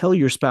now tell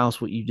your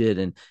spouse what you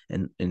did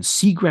and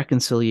seek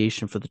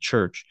reconciliation for the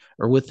church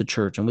or with the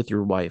church and with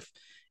your wife,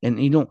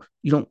 and you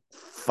don't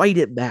fight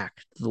it back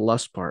to the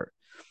lust part,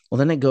 well,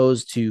 then it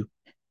goes to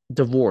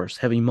divorce,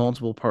 having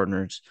multiple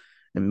partners,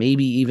 and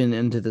maybe even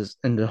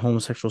into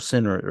homosexual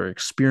sin or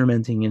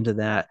experimenting into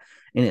that.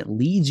 And it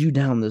leads you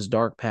down this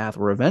dark path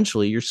where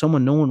eventually you're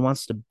someone no one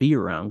wants to be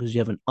around because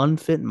you have an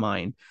unfit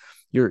mind.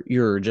 You're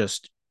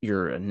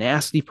a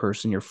nasty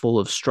person. You're full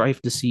of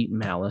strife, deceit,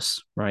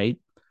 malice, right?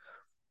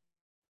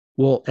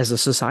 Well, as a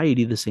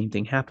society, the same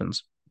thing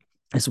happens.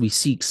 As we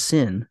seek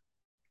sin,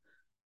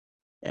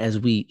 as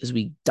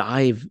we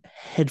dive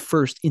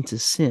headfirst into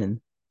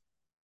sin,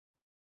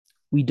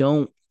 we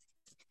don't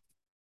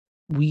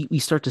we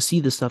start to see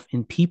this stuff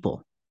in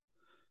people.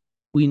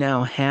 We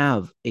now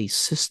have a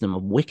system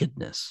of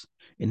wickedness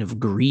and of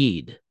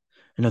greed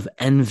and of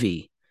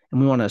envy. And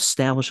we want to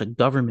establish a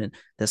government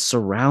that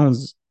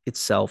surrounds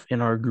itself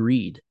in our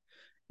greed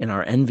and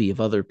our envy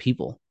of other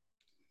people,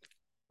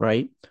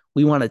 right?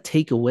 We want to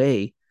take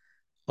away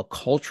a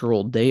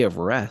cultural day of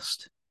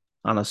rest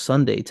on a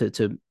Sunday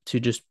to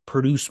just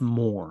produce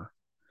more.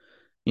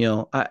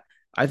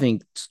 I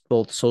think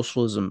both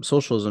socialism,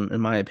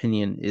 in my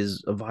opinion,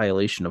 is a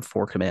violation of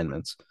four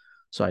commandments.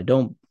 So I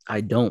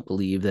don't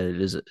believe that it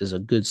is a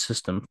good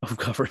system of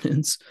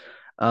governance.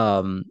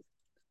 Um,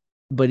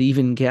 but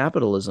even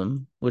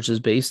capitalism, which is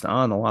based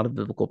on a lot of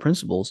biblical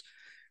principles,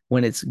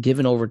 when it's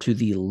given over to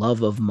the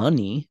love of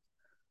money,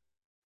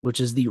 which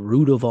is the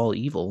root of all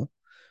evil,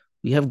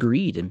 we have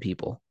greed in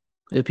people.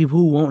 We have people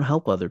who won't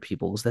help other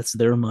people because that's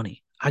their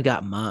money. I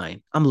got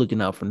mine. I'm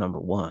looking out for number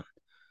one,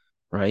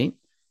 right?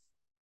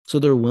 So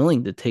they're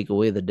willing to take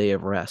away the day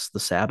of rest, the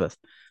Sabbath,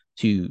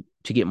 to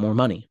get more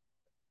money.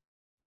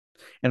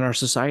 And our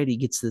society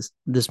gets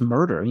this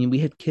murder. I mean, we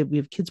have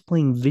kids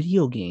playing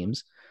video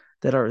games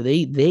that are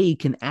they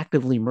can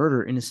actively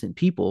murder innocent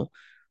people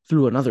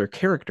through another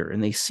character,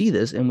 and they see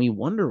this, and we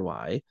wonder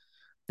why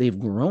they've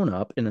grown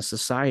up in a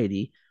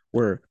society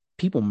where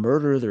people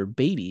murder their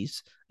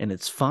babies and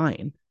it's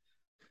fine,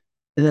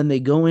 and then they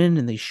go in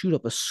and they shoot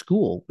up a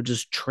school, which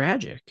is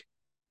tragic.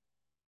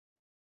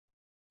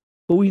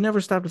 But we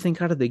never stop to think,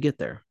 how did they get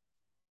there?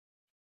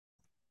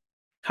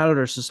 How did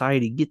our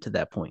society get to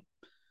that point?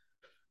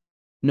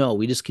 No,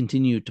 we just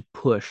continue to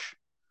push.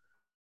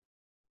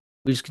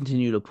 We just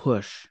continue to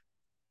push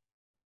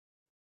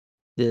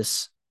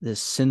this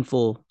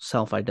sinful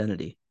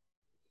self-identity.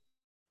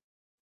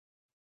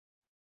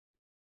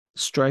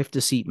 Strife,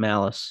 deceit,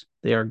 malice.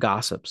 They are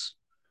gossips.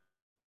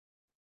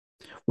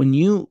 When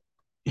you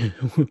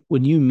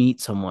when you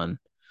meet someone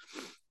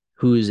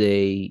who's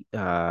a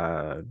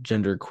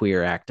gender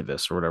queer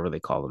activist or whatever they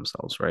call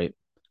themselves, right?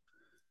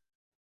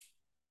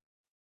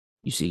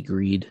 You see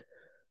greed,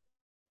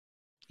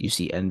 You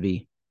see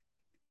envy,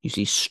 you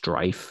see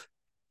strife,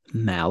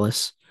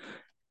 malice.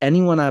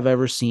 Anyone I've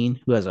ever seen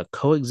who has a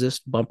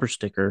coexist bumper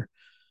sticker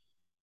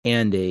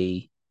and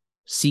a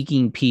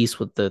seeking peace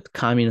with the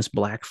communist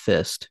black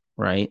fist,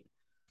 right?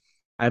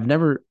 I've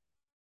never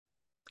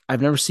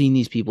I've never seen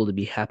these people to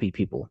be happy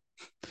people.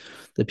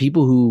 The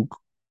people who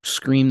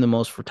scream the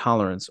most for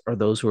tolerance are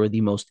those who are the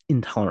most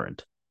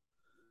intolerant.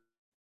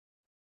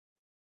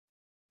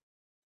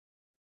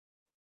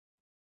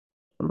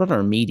 What about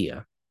our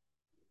media?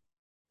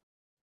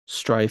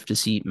 Strife,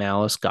 deceit,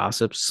 malice,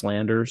 gossip,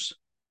 slanders,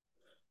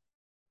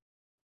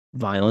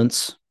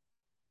 violence,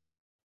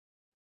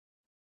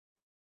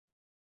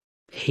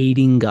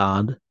 hating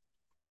God.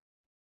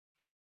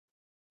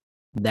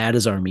 That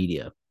is our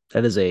media.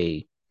 That is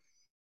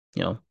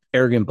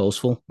arrogant,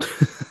 boastful,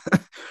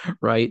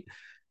 right?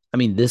 I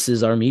mean, this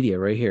is our media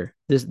right here.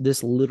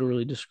 This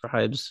literally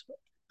describes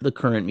the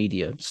current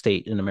media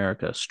state in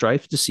America: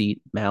 strife,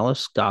 deceit,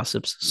 malice,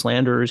 gossips,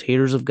 slanderers,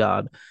 haters of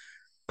God,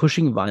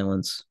 pushing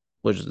violence,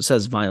 which it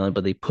says violent,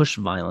 but they push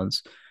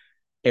violence,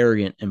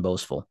 arrogant and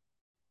boastful.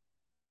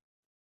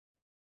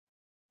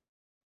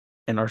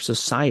 And our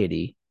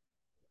society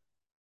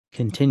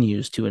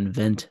continues to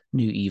invent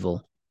new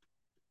evil.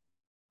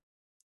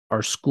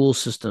 Our school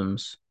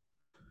systems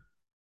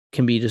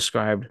can be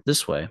described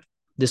this way: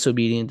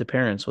 disobedient to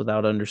parents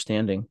without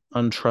understanding,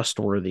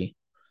 untrustworthy,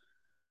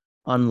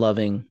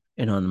 unloving,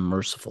 and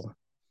unmerciful.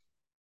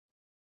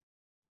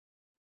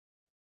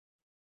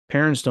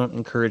 Parents don't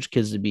encourage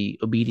kids to be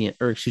obedient,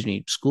 or excuse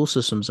me, school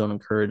systems don't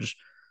encourage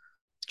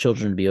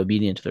children to be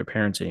obedient to their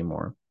parents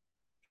anymore.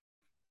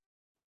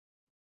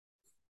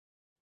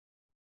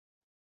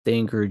 They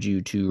encourage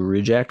you to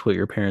reject what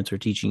your parents are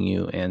teaching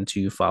you and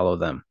to follow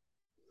them.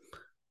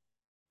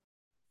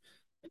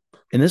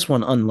 And this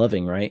one,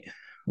 unloving, right?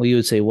 Well, you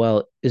would say,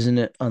 well, isn't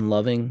it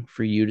unloving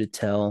for you to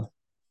tell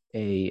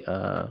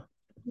a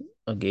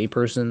gay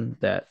person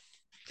that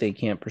they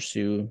can't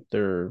pursue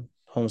their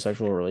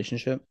homosexual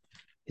relationship?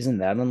 Isn't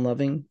that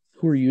unloving?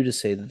 Who are you to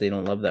say that they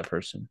don't love that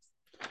person?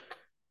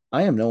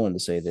 I am no one to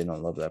say they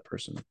don't love that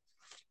person,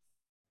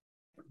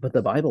 but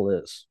the Bible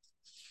is.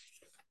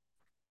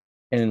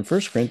 And in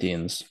 1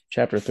 Corinthians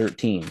chapter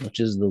 13, which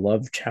is the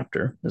love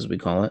chapter, as we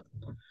call it,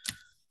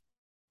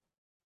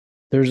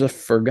 there's a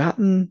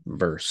forgotten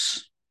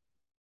verse.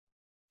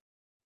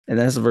 And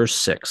that's verse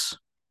 6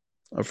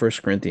 of 1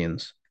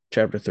 Corinthians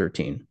chapter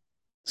 13. It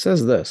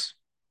says this: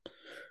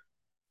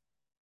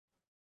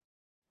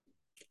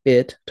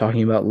 it,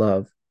 talking about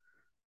love,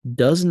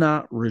 does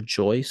not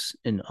rejoice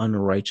in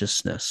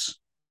unrighteousness.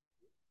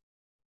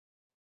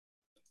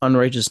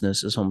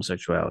 Unrighteousness is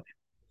homosexuality.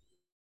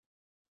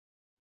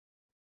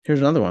 Here's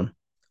another one: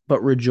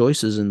 but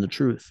rejoices in the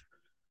truth.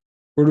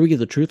 Where do we get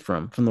the truth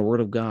from? From the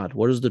word of God.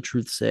 What does the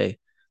truth say?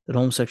 That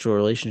homosexual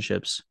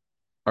relationships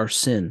are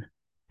sin.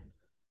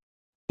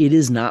 It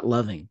is not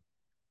loving.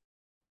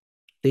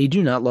 They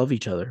do not love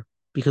each other,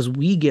 because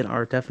we get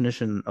our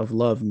definition of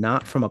love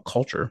not from a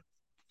culture,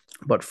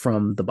 but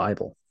from the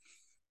Bible.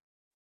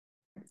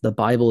 The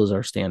Bible is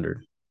our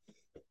standard.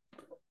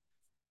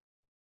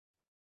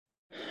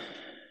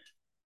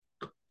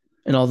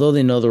 And although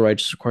they know the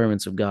righteous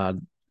requirements of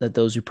God, that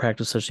those who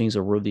practice such things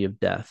are worthy of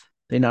death,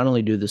 they not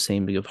only do the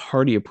same, but give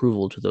hearty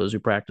approval to those who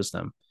practice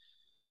them.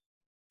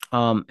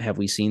 Have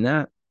we seen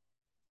that?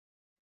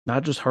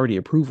 Not just hearty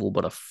approval,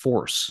 but a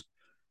force.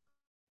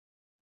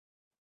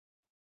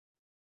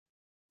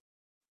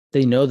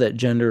 They know that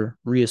gender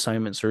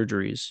reassignment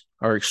surgeries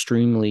are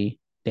extremely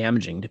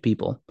damaging to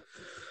people.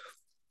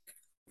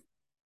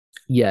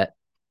 Yet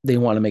they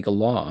want to make a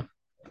law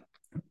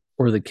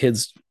where the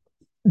kids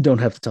don't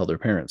have to tell their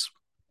parents.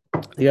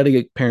 They got to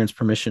get parents'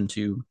 permission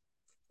to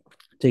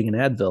take an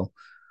Advil,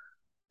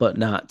 but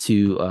not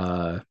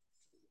to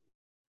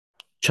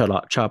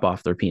chop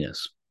off their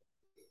penis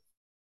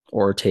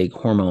or take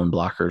hormone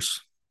blockers.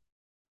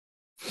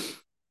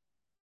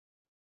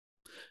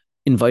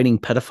 Inviting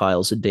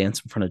pedophiles to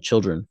dance in front of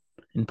children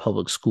in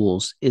public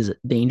schools is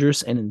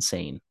dangerous and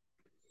insane.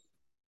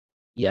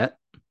 Yet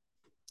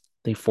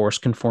they force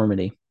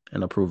conformity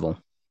and approval.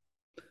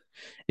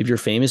 If you're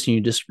famous and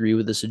you disagree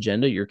with this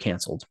agenda, you're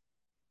canceled.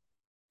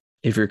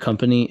 If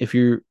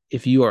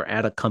you are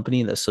at a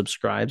company that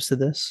subscribes to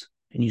this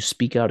and you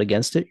speak out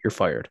against it, you're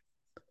fired.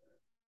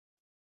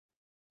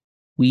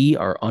 We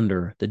are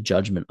under the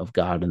judgment of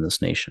God in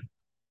this nation.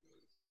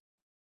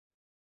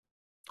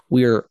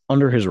 We are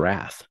under his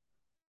wrath.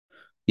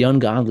 The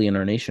ungodly in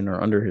our nation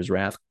are under his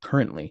wrath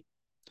currently.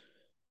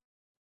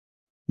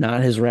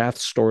 Not his wrath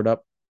stored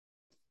up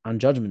on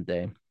Judgment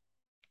Day.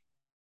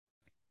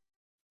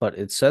 But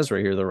it says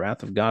right here, the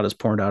wrath of God is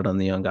poured out on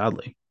the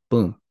ungodly.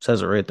 Boom.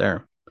 Says it right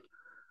there.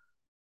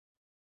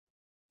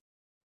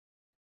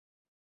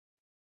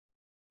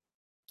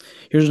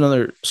 Here's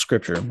another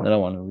scripture that I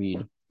want to read.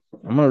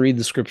 I'm going to read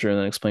the scripture and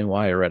then explain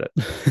why I read it.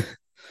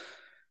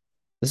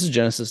 This is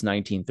Genesis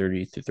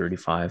 19:30 through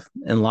 35.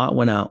 And Lot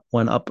went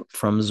up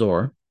from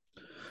Zoar,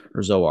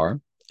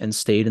 and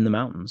stayed in the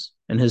mountains,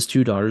 and his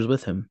two daughters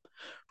with him.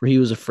 For he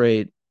was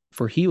afraid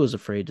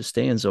to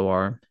stay in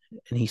Zoar,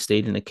 and he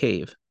stayed in a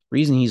cave. The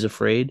reason he's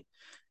afraid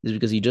is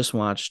because he just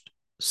watched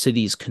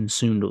cities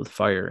consumed with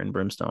fire and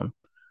brimstone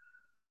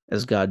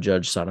as God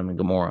judged Sodom and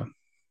Gomorrah.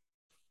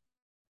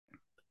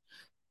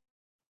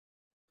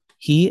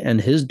 He and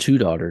his two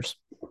daughters,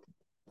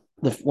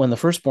 when the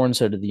firstborn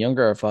said to the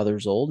younger, our father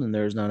is old, and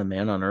there is not a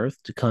man on earth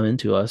to come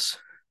into us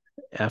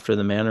after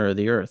the manner of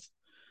the earth.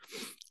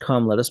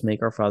 Come, let us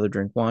make our father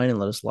drink wine, and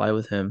let us lie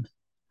with him,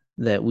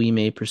 that we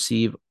may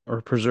perceive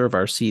or preserve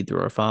our seed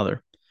through our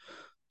father.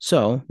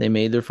 So they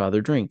made their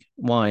father drink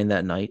wine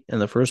that night,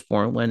 and the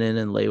firstborn went in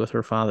and lay with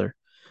her father,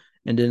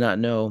 and did not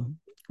know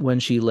when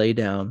she lay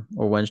down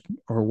or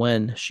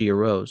when she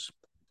arose.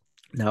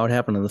 Now it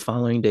happened on the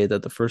following day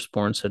that the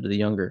firstborn said to the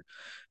younger,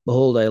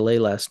 behold, I lay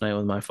last night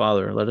with my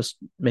father. Let us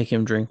make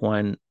him drink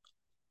wine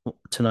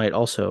tonight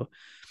also,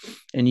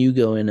 and you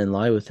go in and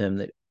lie with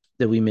him,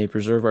 that we may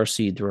preserve our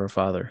seed through our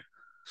father.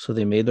 So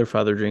they made their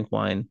father drink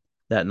wine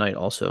that night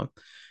also.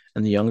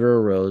 And the younger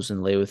arose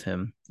and lay with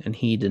him, and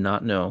he did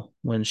not know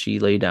when she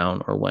lay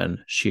down or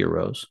when she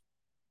arose.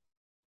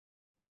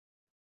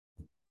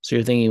 So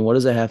you're thinking, what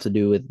does that have to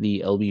do with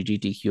the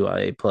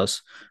LBGTQIA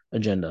plus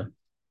agenda?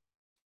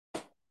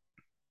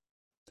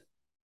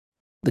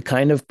 The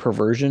kind of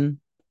perversion,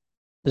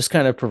 this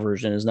kind of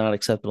perversion is not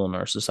acceptable in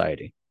our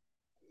society.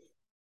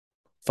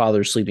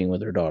 Fathers sleeping with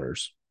their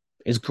daughters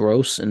is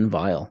gross and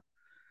vile.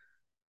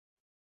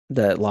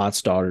 That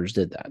Lot's daughters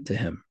did that to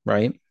him,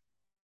 right?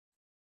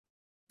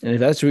 And if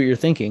that's what you're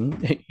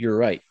thinking, you're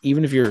right.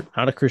 Even if you're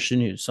not a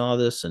Christian who saw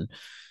this and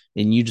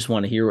you just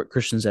want to hear what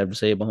Christians have to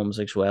say about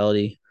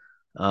homosexuality,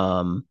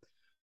 um,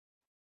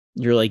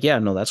 you're like, yeah,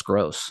 no, that's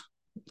gross.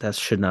 That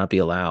should not be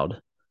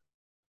allowed.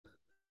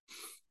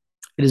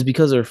 It is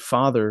because their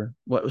father.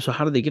 What? So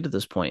how did they get to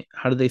this point?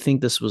 How did they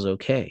think this was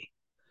okay?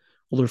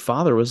 Well, their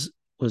father was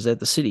at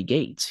the city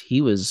gates.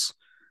 He was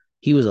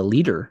a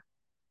leader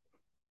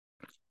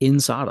in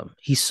Sodom.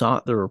 He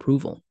sought their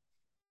approval.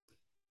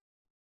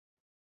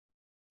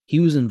 He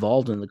was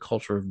involved in the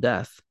culture of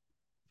death,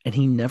 and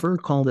he never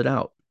called it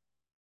out.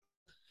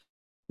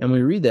 And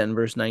we read that in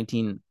verse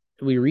 19.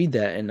 We read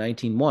that in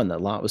 19:1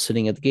 that Lot was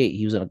sitting at the gate.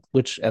 He was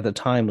which at the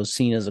time was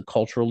seen as a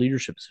cultural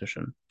leadership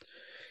position.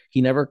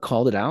 He never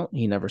called it out.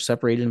 He never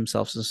separated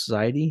himself from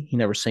society. He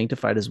never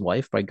sanctified his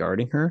wife by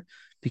guarding her,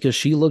 because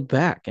she looked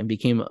back and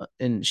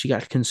she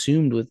got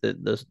consumed with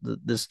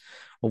this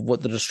of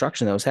what the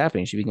destruction that was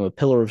happening. She became a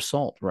pillar of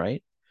salt,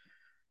 right?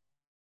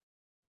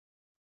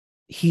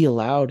 He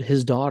allowed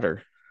his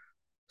daughter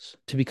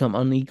to become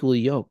unequally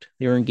yoked.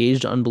 They were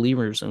engaged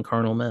unbelievers and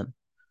carnal men.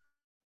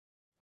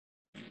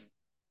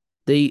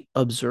 They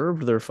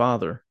observed their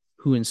father,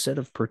 who instead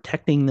of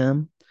protecting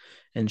them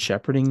and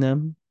shepherding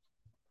them,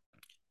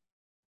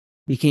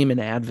 became an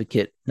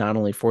advocate not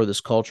only for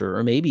this culture,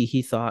 or maybe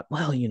he thought,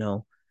 well,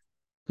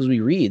 because we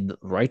read the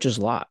righteous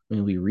Lot. I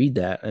mean, we read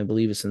that. I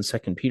believe it's in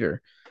Second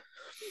Peter,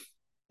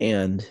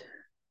 and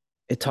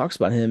it talks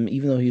about him.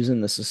 Even though he was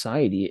in the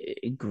society,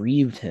 it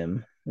grieved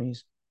him.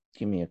 Please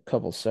give me a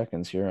couple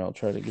seconds here. I'll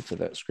try to get to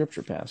that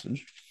scripture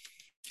passage.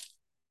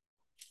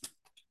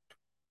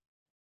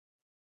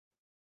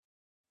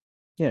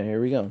 Yeah,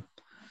 here we go.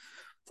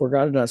 For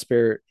God did not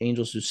spare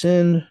angels who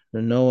sinned,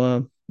 nor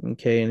Noah.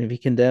 Okay, and if he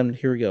condemned,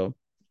 here we go.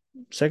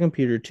 2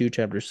 Peter 2,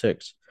 chapter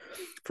 6.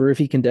 For if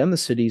he condemned the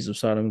cities of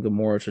Sodom and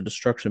Gomorrah to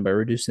destruction by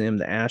reducing them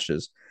to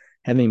ashes,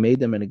 having made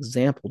them an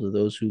example to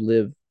those who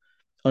live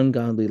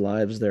ungodly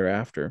lives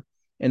thereafter,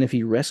 and if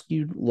he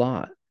rescued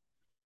Lot,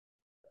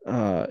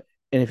 and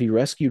if he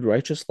rescued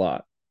righteous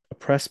Lot,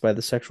 oppressed by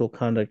the sexual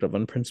conduct of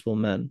unprincipled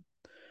men,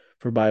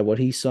 for by what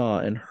he saw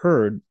and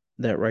heard,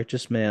 that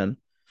righteous man,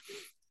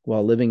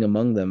 while living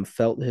among them,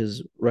 felt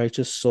his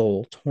righteous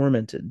soul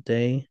tormented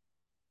day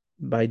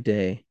by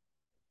day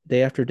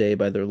after day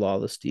by their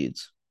lawless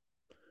deeds.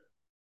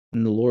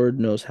 And the Lord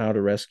knows how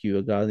to rescue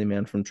a godly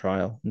man from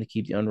trial and to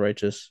keep the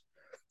unrighteous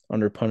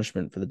under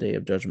punishment for the day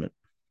of judgment,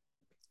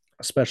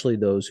 especially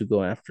those who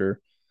go after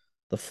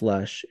the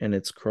flesh and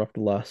its corrupt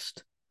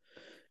lust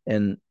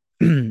and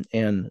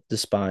and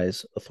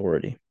despise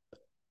authority.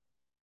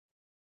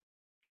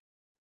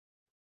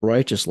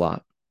 Righteous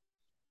Lot.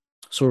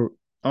 So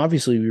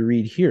obviously we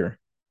read here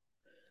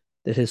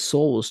that his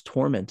soul was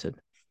tormented,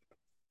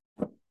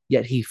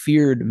 yet he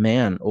feared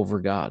man over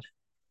God.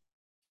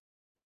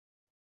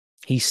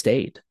 He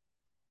stayed.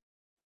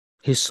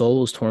 His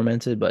soul was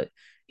tormented, but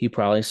he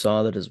probably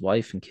saw that his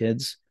wife and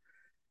kids,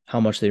 how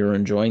much they were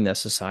enjoying that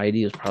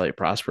society. It was probably a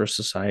prosperous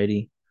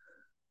society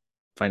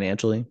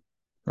financially,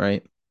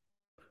 right?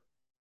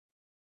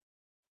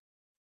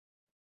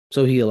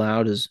 So he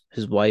allowed his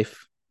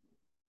wife,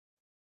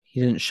 he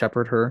didn't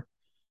shepherd her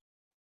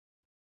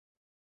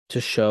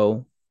to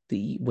show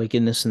the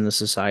wickedness in the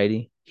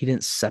society. He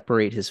didn't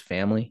separate his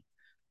family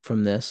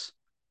from this.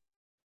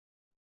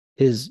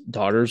 His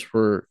daughters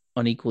were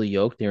unequally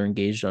yoked. They were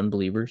engaged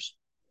unbelievers.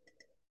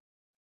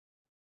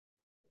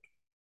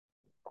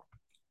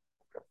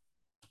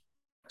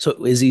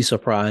 So is he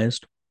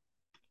surprised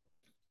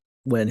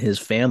when his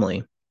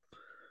family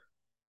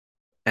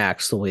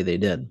acts the way they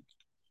did?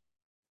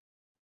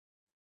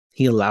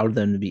 He allowed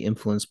them to be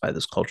influenced by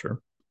this culture.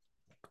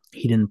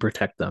 He didn't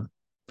protect them.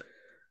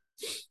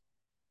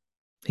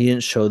 He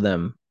didn't show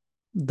them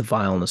the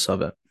vileness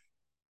of it.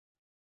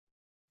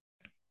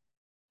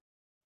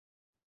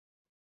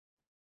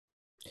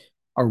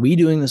 Are we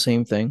doing the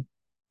same thing?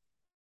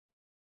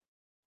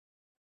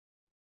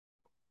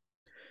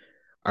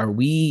 Are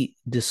we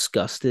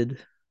disgusted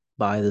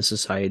by the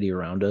society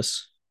around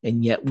us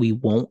and yet we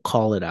won't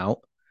call it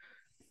out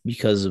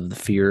because of the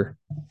fear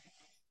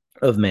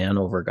of man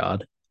over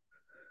God?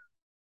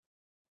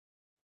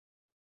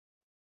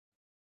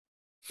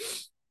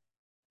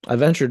 I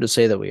venture to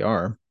say that we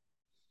are.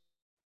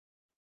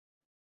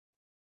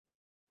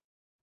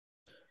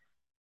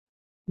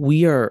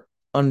 We are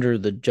under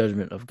the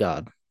judgment of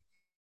God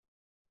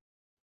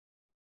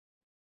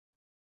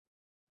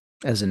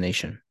as a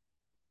nation.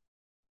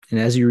 And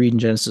as you read in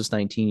Genesis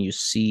 19, you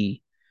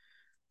see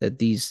that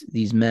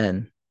these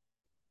men,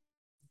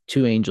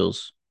 two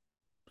angels,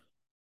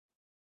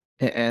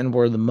 and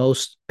where the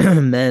most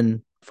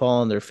men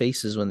fall on their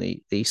faces when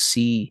they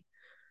see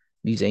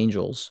these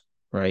angels,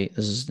 right?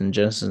 This is in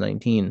Genesis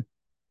 19.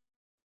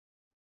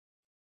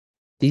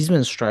 These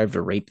men strive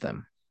to rape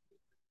them.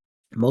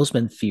 Most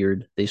men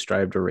feared, they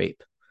strive to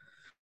rape.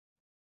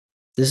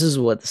 This is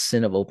what the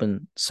sin of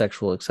open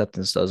sexual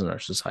acceptance does in our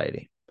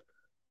society.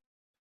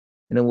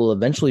 And it will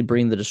eventually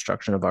bring the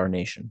destruction of our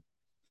nation.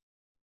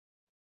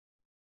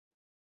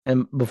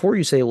 And before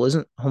you say, well,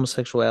 isn't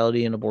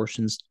homosexuality and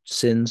abortion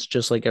sins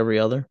just like every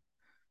other?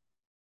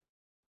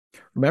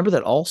 Remember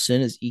that all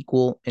sin is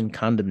equal in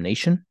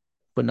condemnation,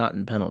 but not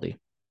in penalty.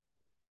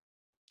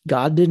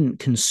 God didn't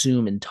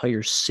consume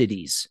entire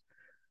cities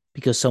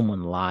because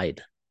someone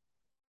lied,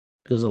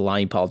 because of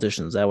lying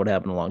politicians. That would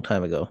happen a long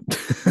time ago,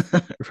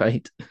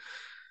 right?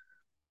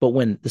 But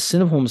when the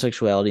sin of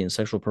homosexuality and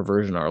sexual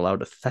perversion are allowed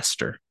to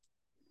fester,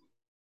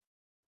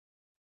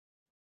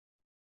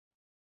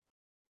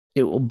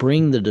 it will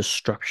bring the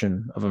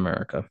destruction of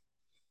America.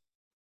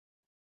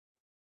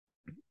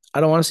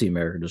 I don't want to see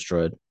America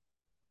destroyed,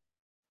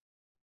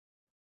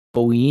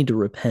 but we need to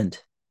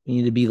repent. We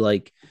need to be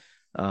like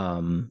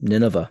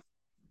Nineveh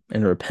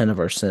and repent of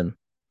our sin.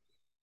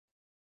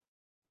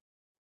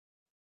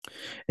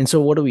 And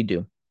so, what do we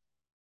do?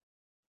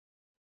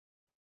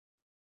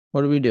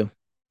 What do we do?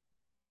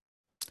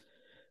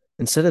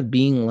 Instead of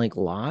being like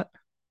Lot,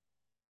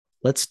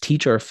 let's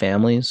teach our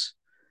families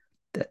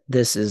that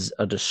this is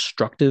a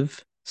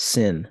destructive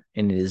sin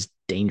and it is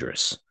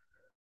dangerous.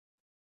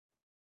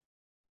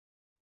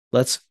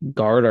 Let's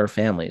guard our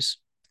families.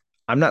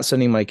 I'm not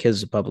sending my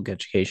kids to public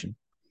education.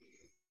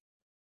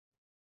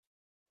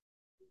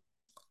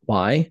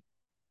 Why?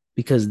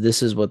 Because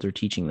this is what they're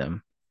teaching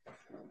them.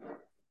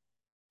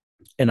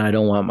 And I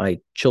don't want my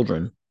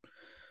children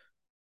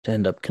to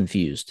end up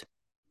confused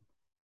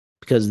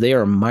because they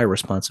are my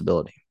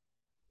responsibility.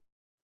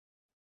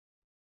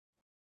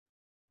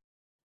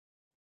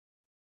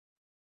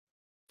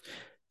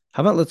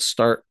 How about let's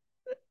start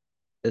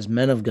as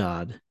men of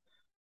God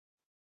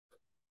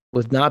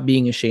with not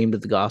being ashamed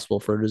of the gospel,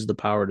 for it is the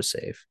power to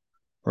save.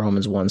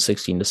 Romans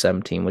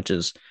 1:16-17, which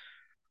is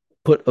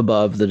put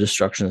above the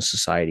destruction of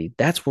society.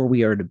 That's where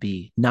we are to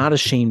be, not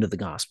ashamed of the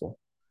gospel.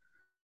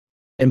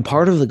 And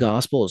part of the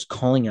gospel is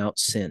calling out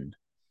sin.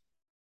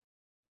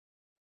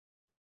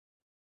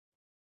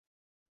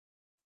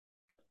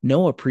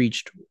 Noah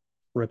preached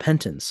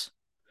repentance.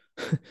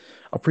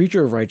 A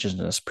preacher of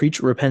righteousness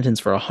preached repentance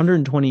for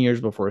 120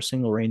 years before a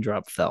single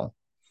raindrop fell.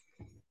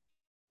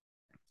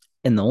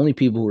 And the only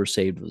people who were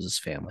saved was his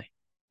family.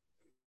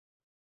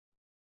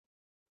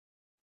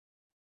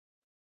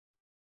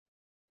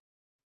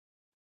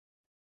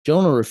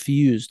 Jonah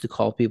refused to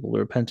call people to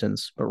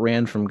repentance, but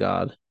ran from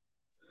God.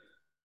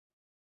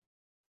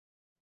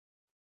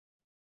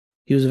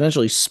 He was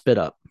eventually spit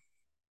up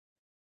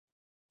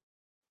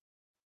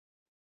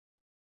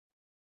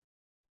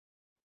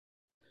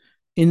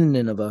in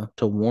Nineveh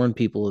to warn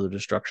people of the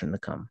destruction to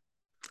come.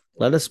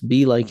 Let us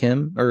be like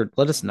him, or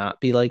let us not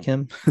be like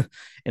him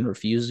and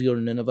refuse to go to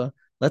Nineveh.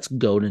 Let's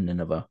go to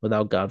Nineveh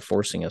without God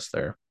forcing us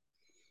there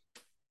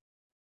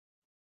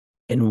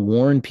and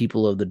warn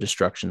people of the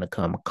destruction to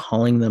come,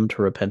 calling them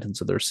to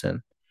repentance of their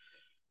sin.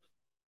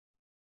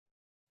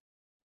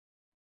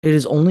 It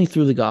is only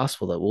through the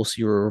gospel that we'll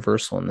see a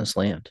reversal in this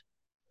land.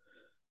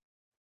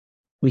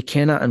 We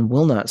cannot and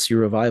will not see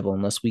revival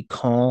unless we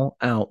call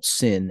out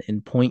sin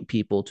and point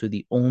people to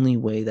the only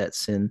way that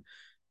sin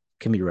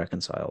can be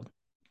reconciled.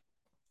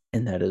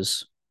 And that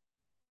is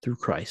through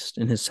Christ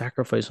and his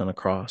sacrifice on a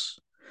cross.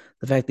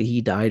 The fact that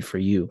he died for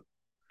you,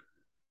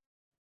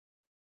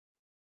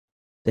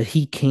 that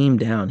he came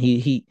down.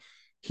 He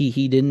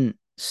didn't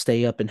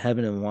stay up in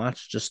heaven and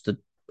watch just the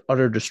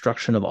utter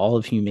destruction of all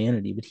of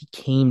humanity, but he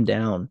came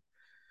down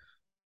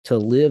to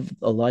live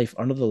a life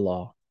under the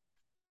law,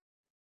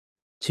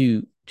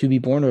 to be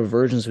born of a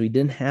virgin, so he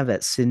didn't have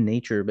that sin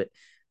nature,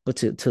 but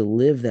to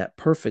live that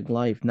perfect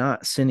life,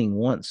 not sinning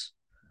once,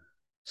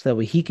 so that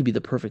way he could be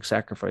the perfect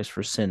sacrifice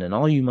for sin. And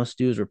all you must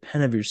do is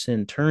repent of your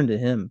sin, turn to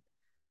him,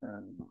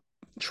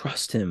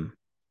 trust him,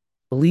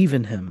 believe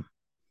in him.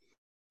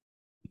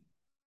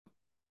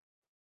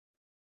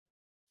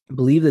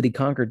 Believe that he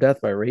conquered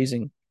death by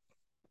raising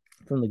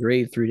from the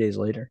grave 3 days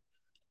later.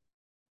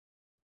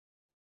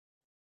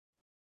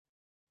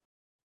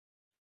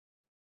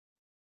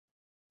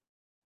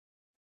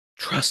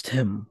 Trust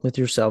him with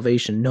your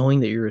salvation, knowing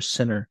that you're a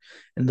sinner.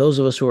 And those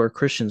of us who are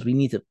Christians, we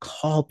need to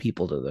call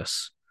people to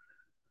this.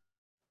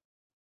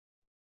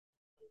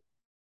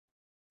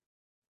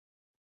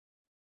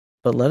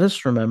 But let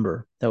us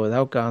remember that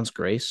without God's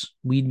grace,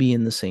 we'd be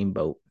in the same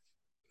boat.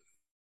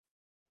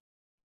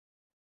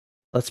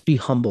 Let's be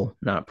humble,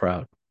 not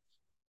proud.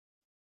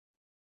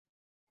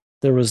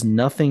 There was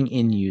nothing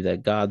in you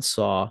that God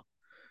saw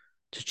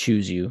to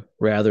choose you.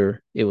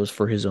 Rather, it was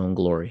for his own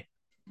glory.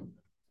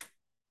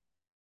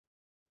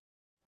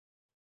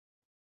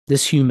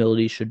 This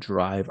humility should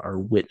drive our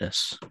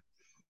witness.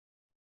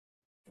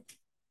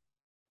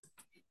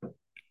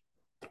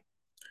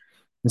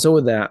 And so,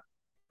 with that,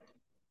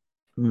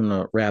 I'm going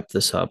to wrap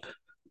this up.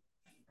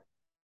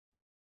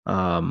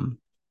 Um,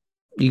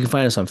 you can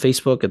find us on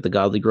Facebook at The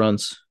Godly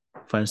Grunts.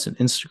 Find us on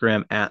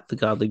Instagram at The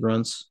Godly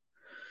Grunts.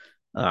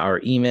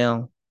 Our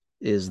email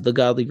is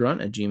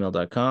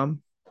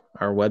thegodlygrunt@gmail.com.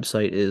 Our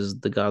website is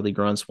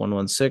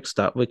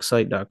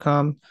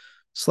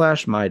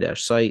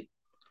thegodlygrunts116.wixsite.com/my-site.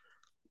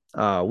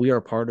 We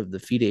are part of the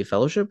Fide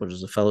Fellowship, which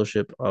is a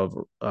fellowship of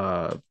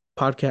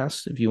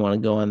podcasts. If you want to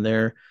go on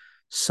their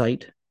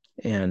site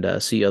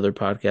and see other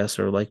podcasts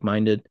that are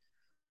like-minded,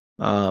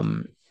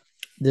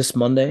 this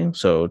Monday,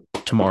 so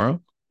tomorrow,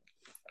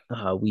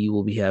 we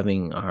will be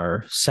having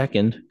our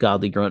second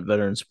Godly Grunt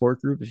Veteran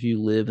Support Group. If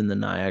you live in the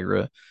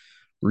Niagara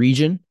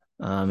region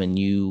and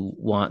you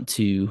want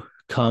to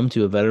come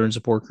to a veteran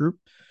support group,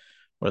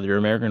 whether you're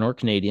American or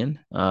Canadian,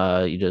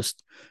 you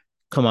just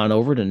come on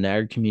over to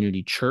Niagara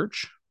Community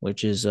Church,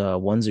 which is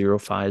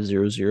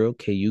 10500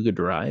 Cayuga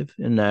Drive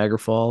in Niagara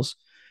Falls.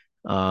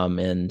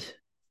 And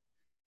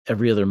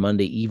every other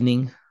Monday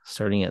evening,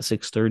 starting at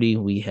 6:30,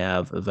 we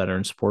have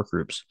veteran support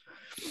groups.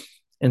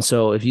 And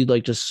so if you'd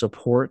like to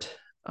support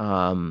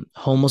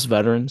homeless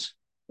veterans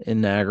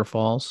in Niagara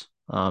Falls,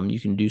 you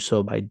can do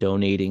so by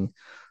donating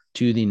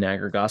to the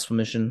Niagara Gospel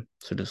Mission.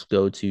 So just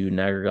go to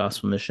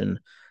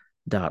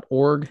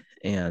niagaragospelmission.org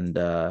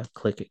and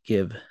click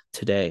Give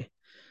Today.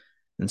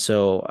 And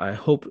so I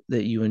hope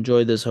that you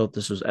enjoyed this. Hope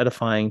this was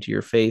edifying to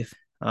your faith.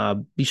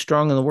 Be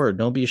strong in the word.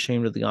 Don't be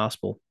ashamed of the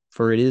gospel,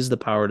 for it is the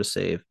power to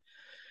save.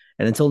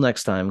 And until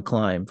next time,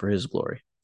 climb for his glory.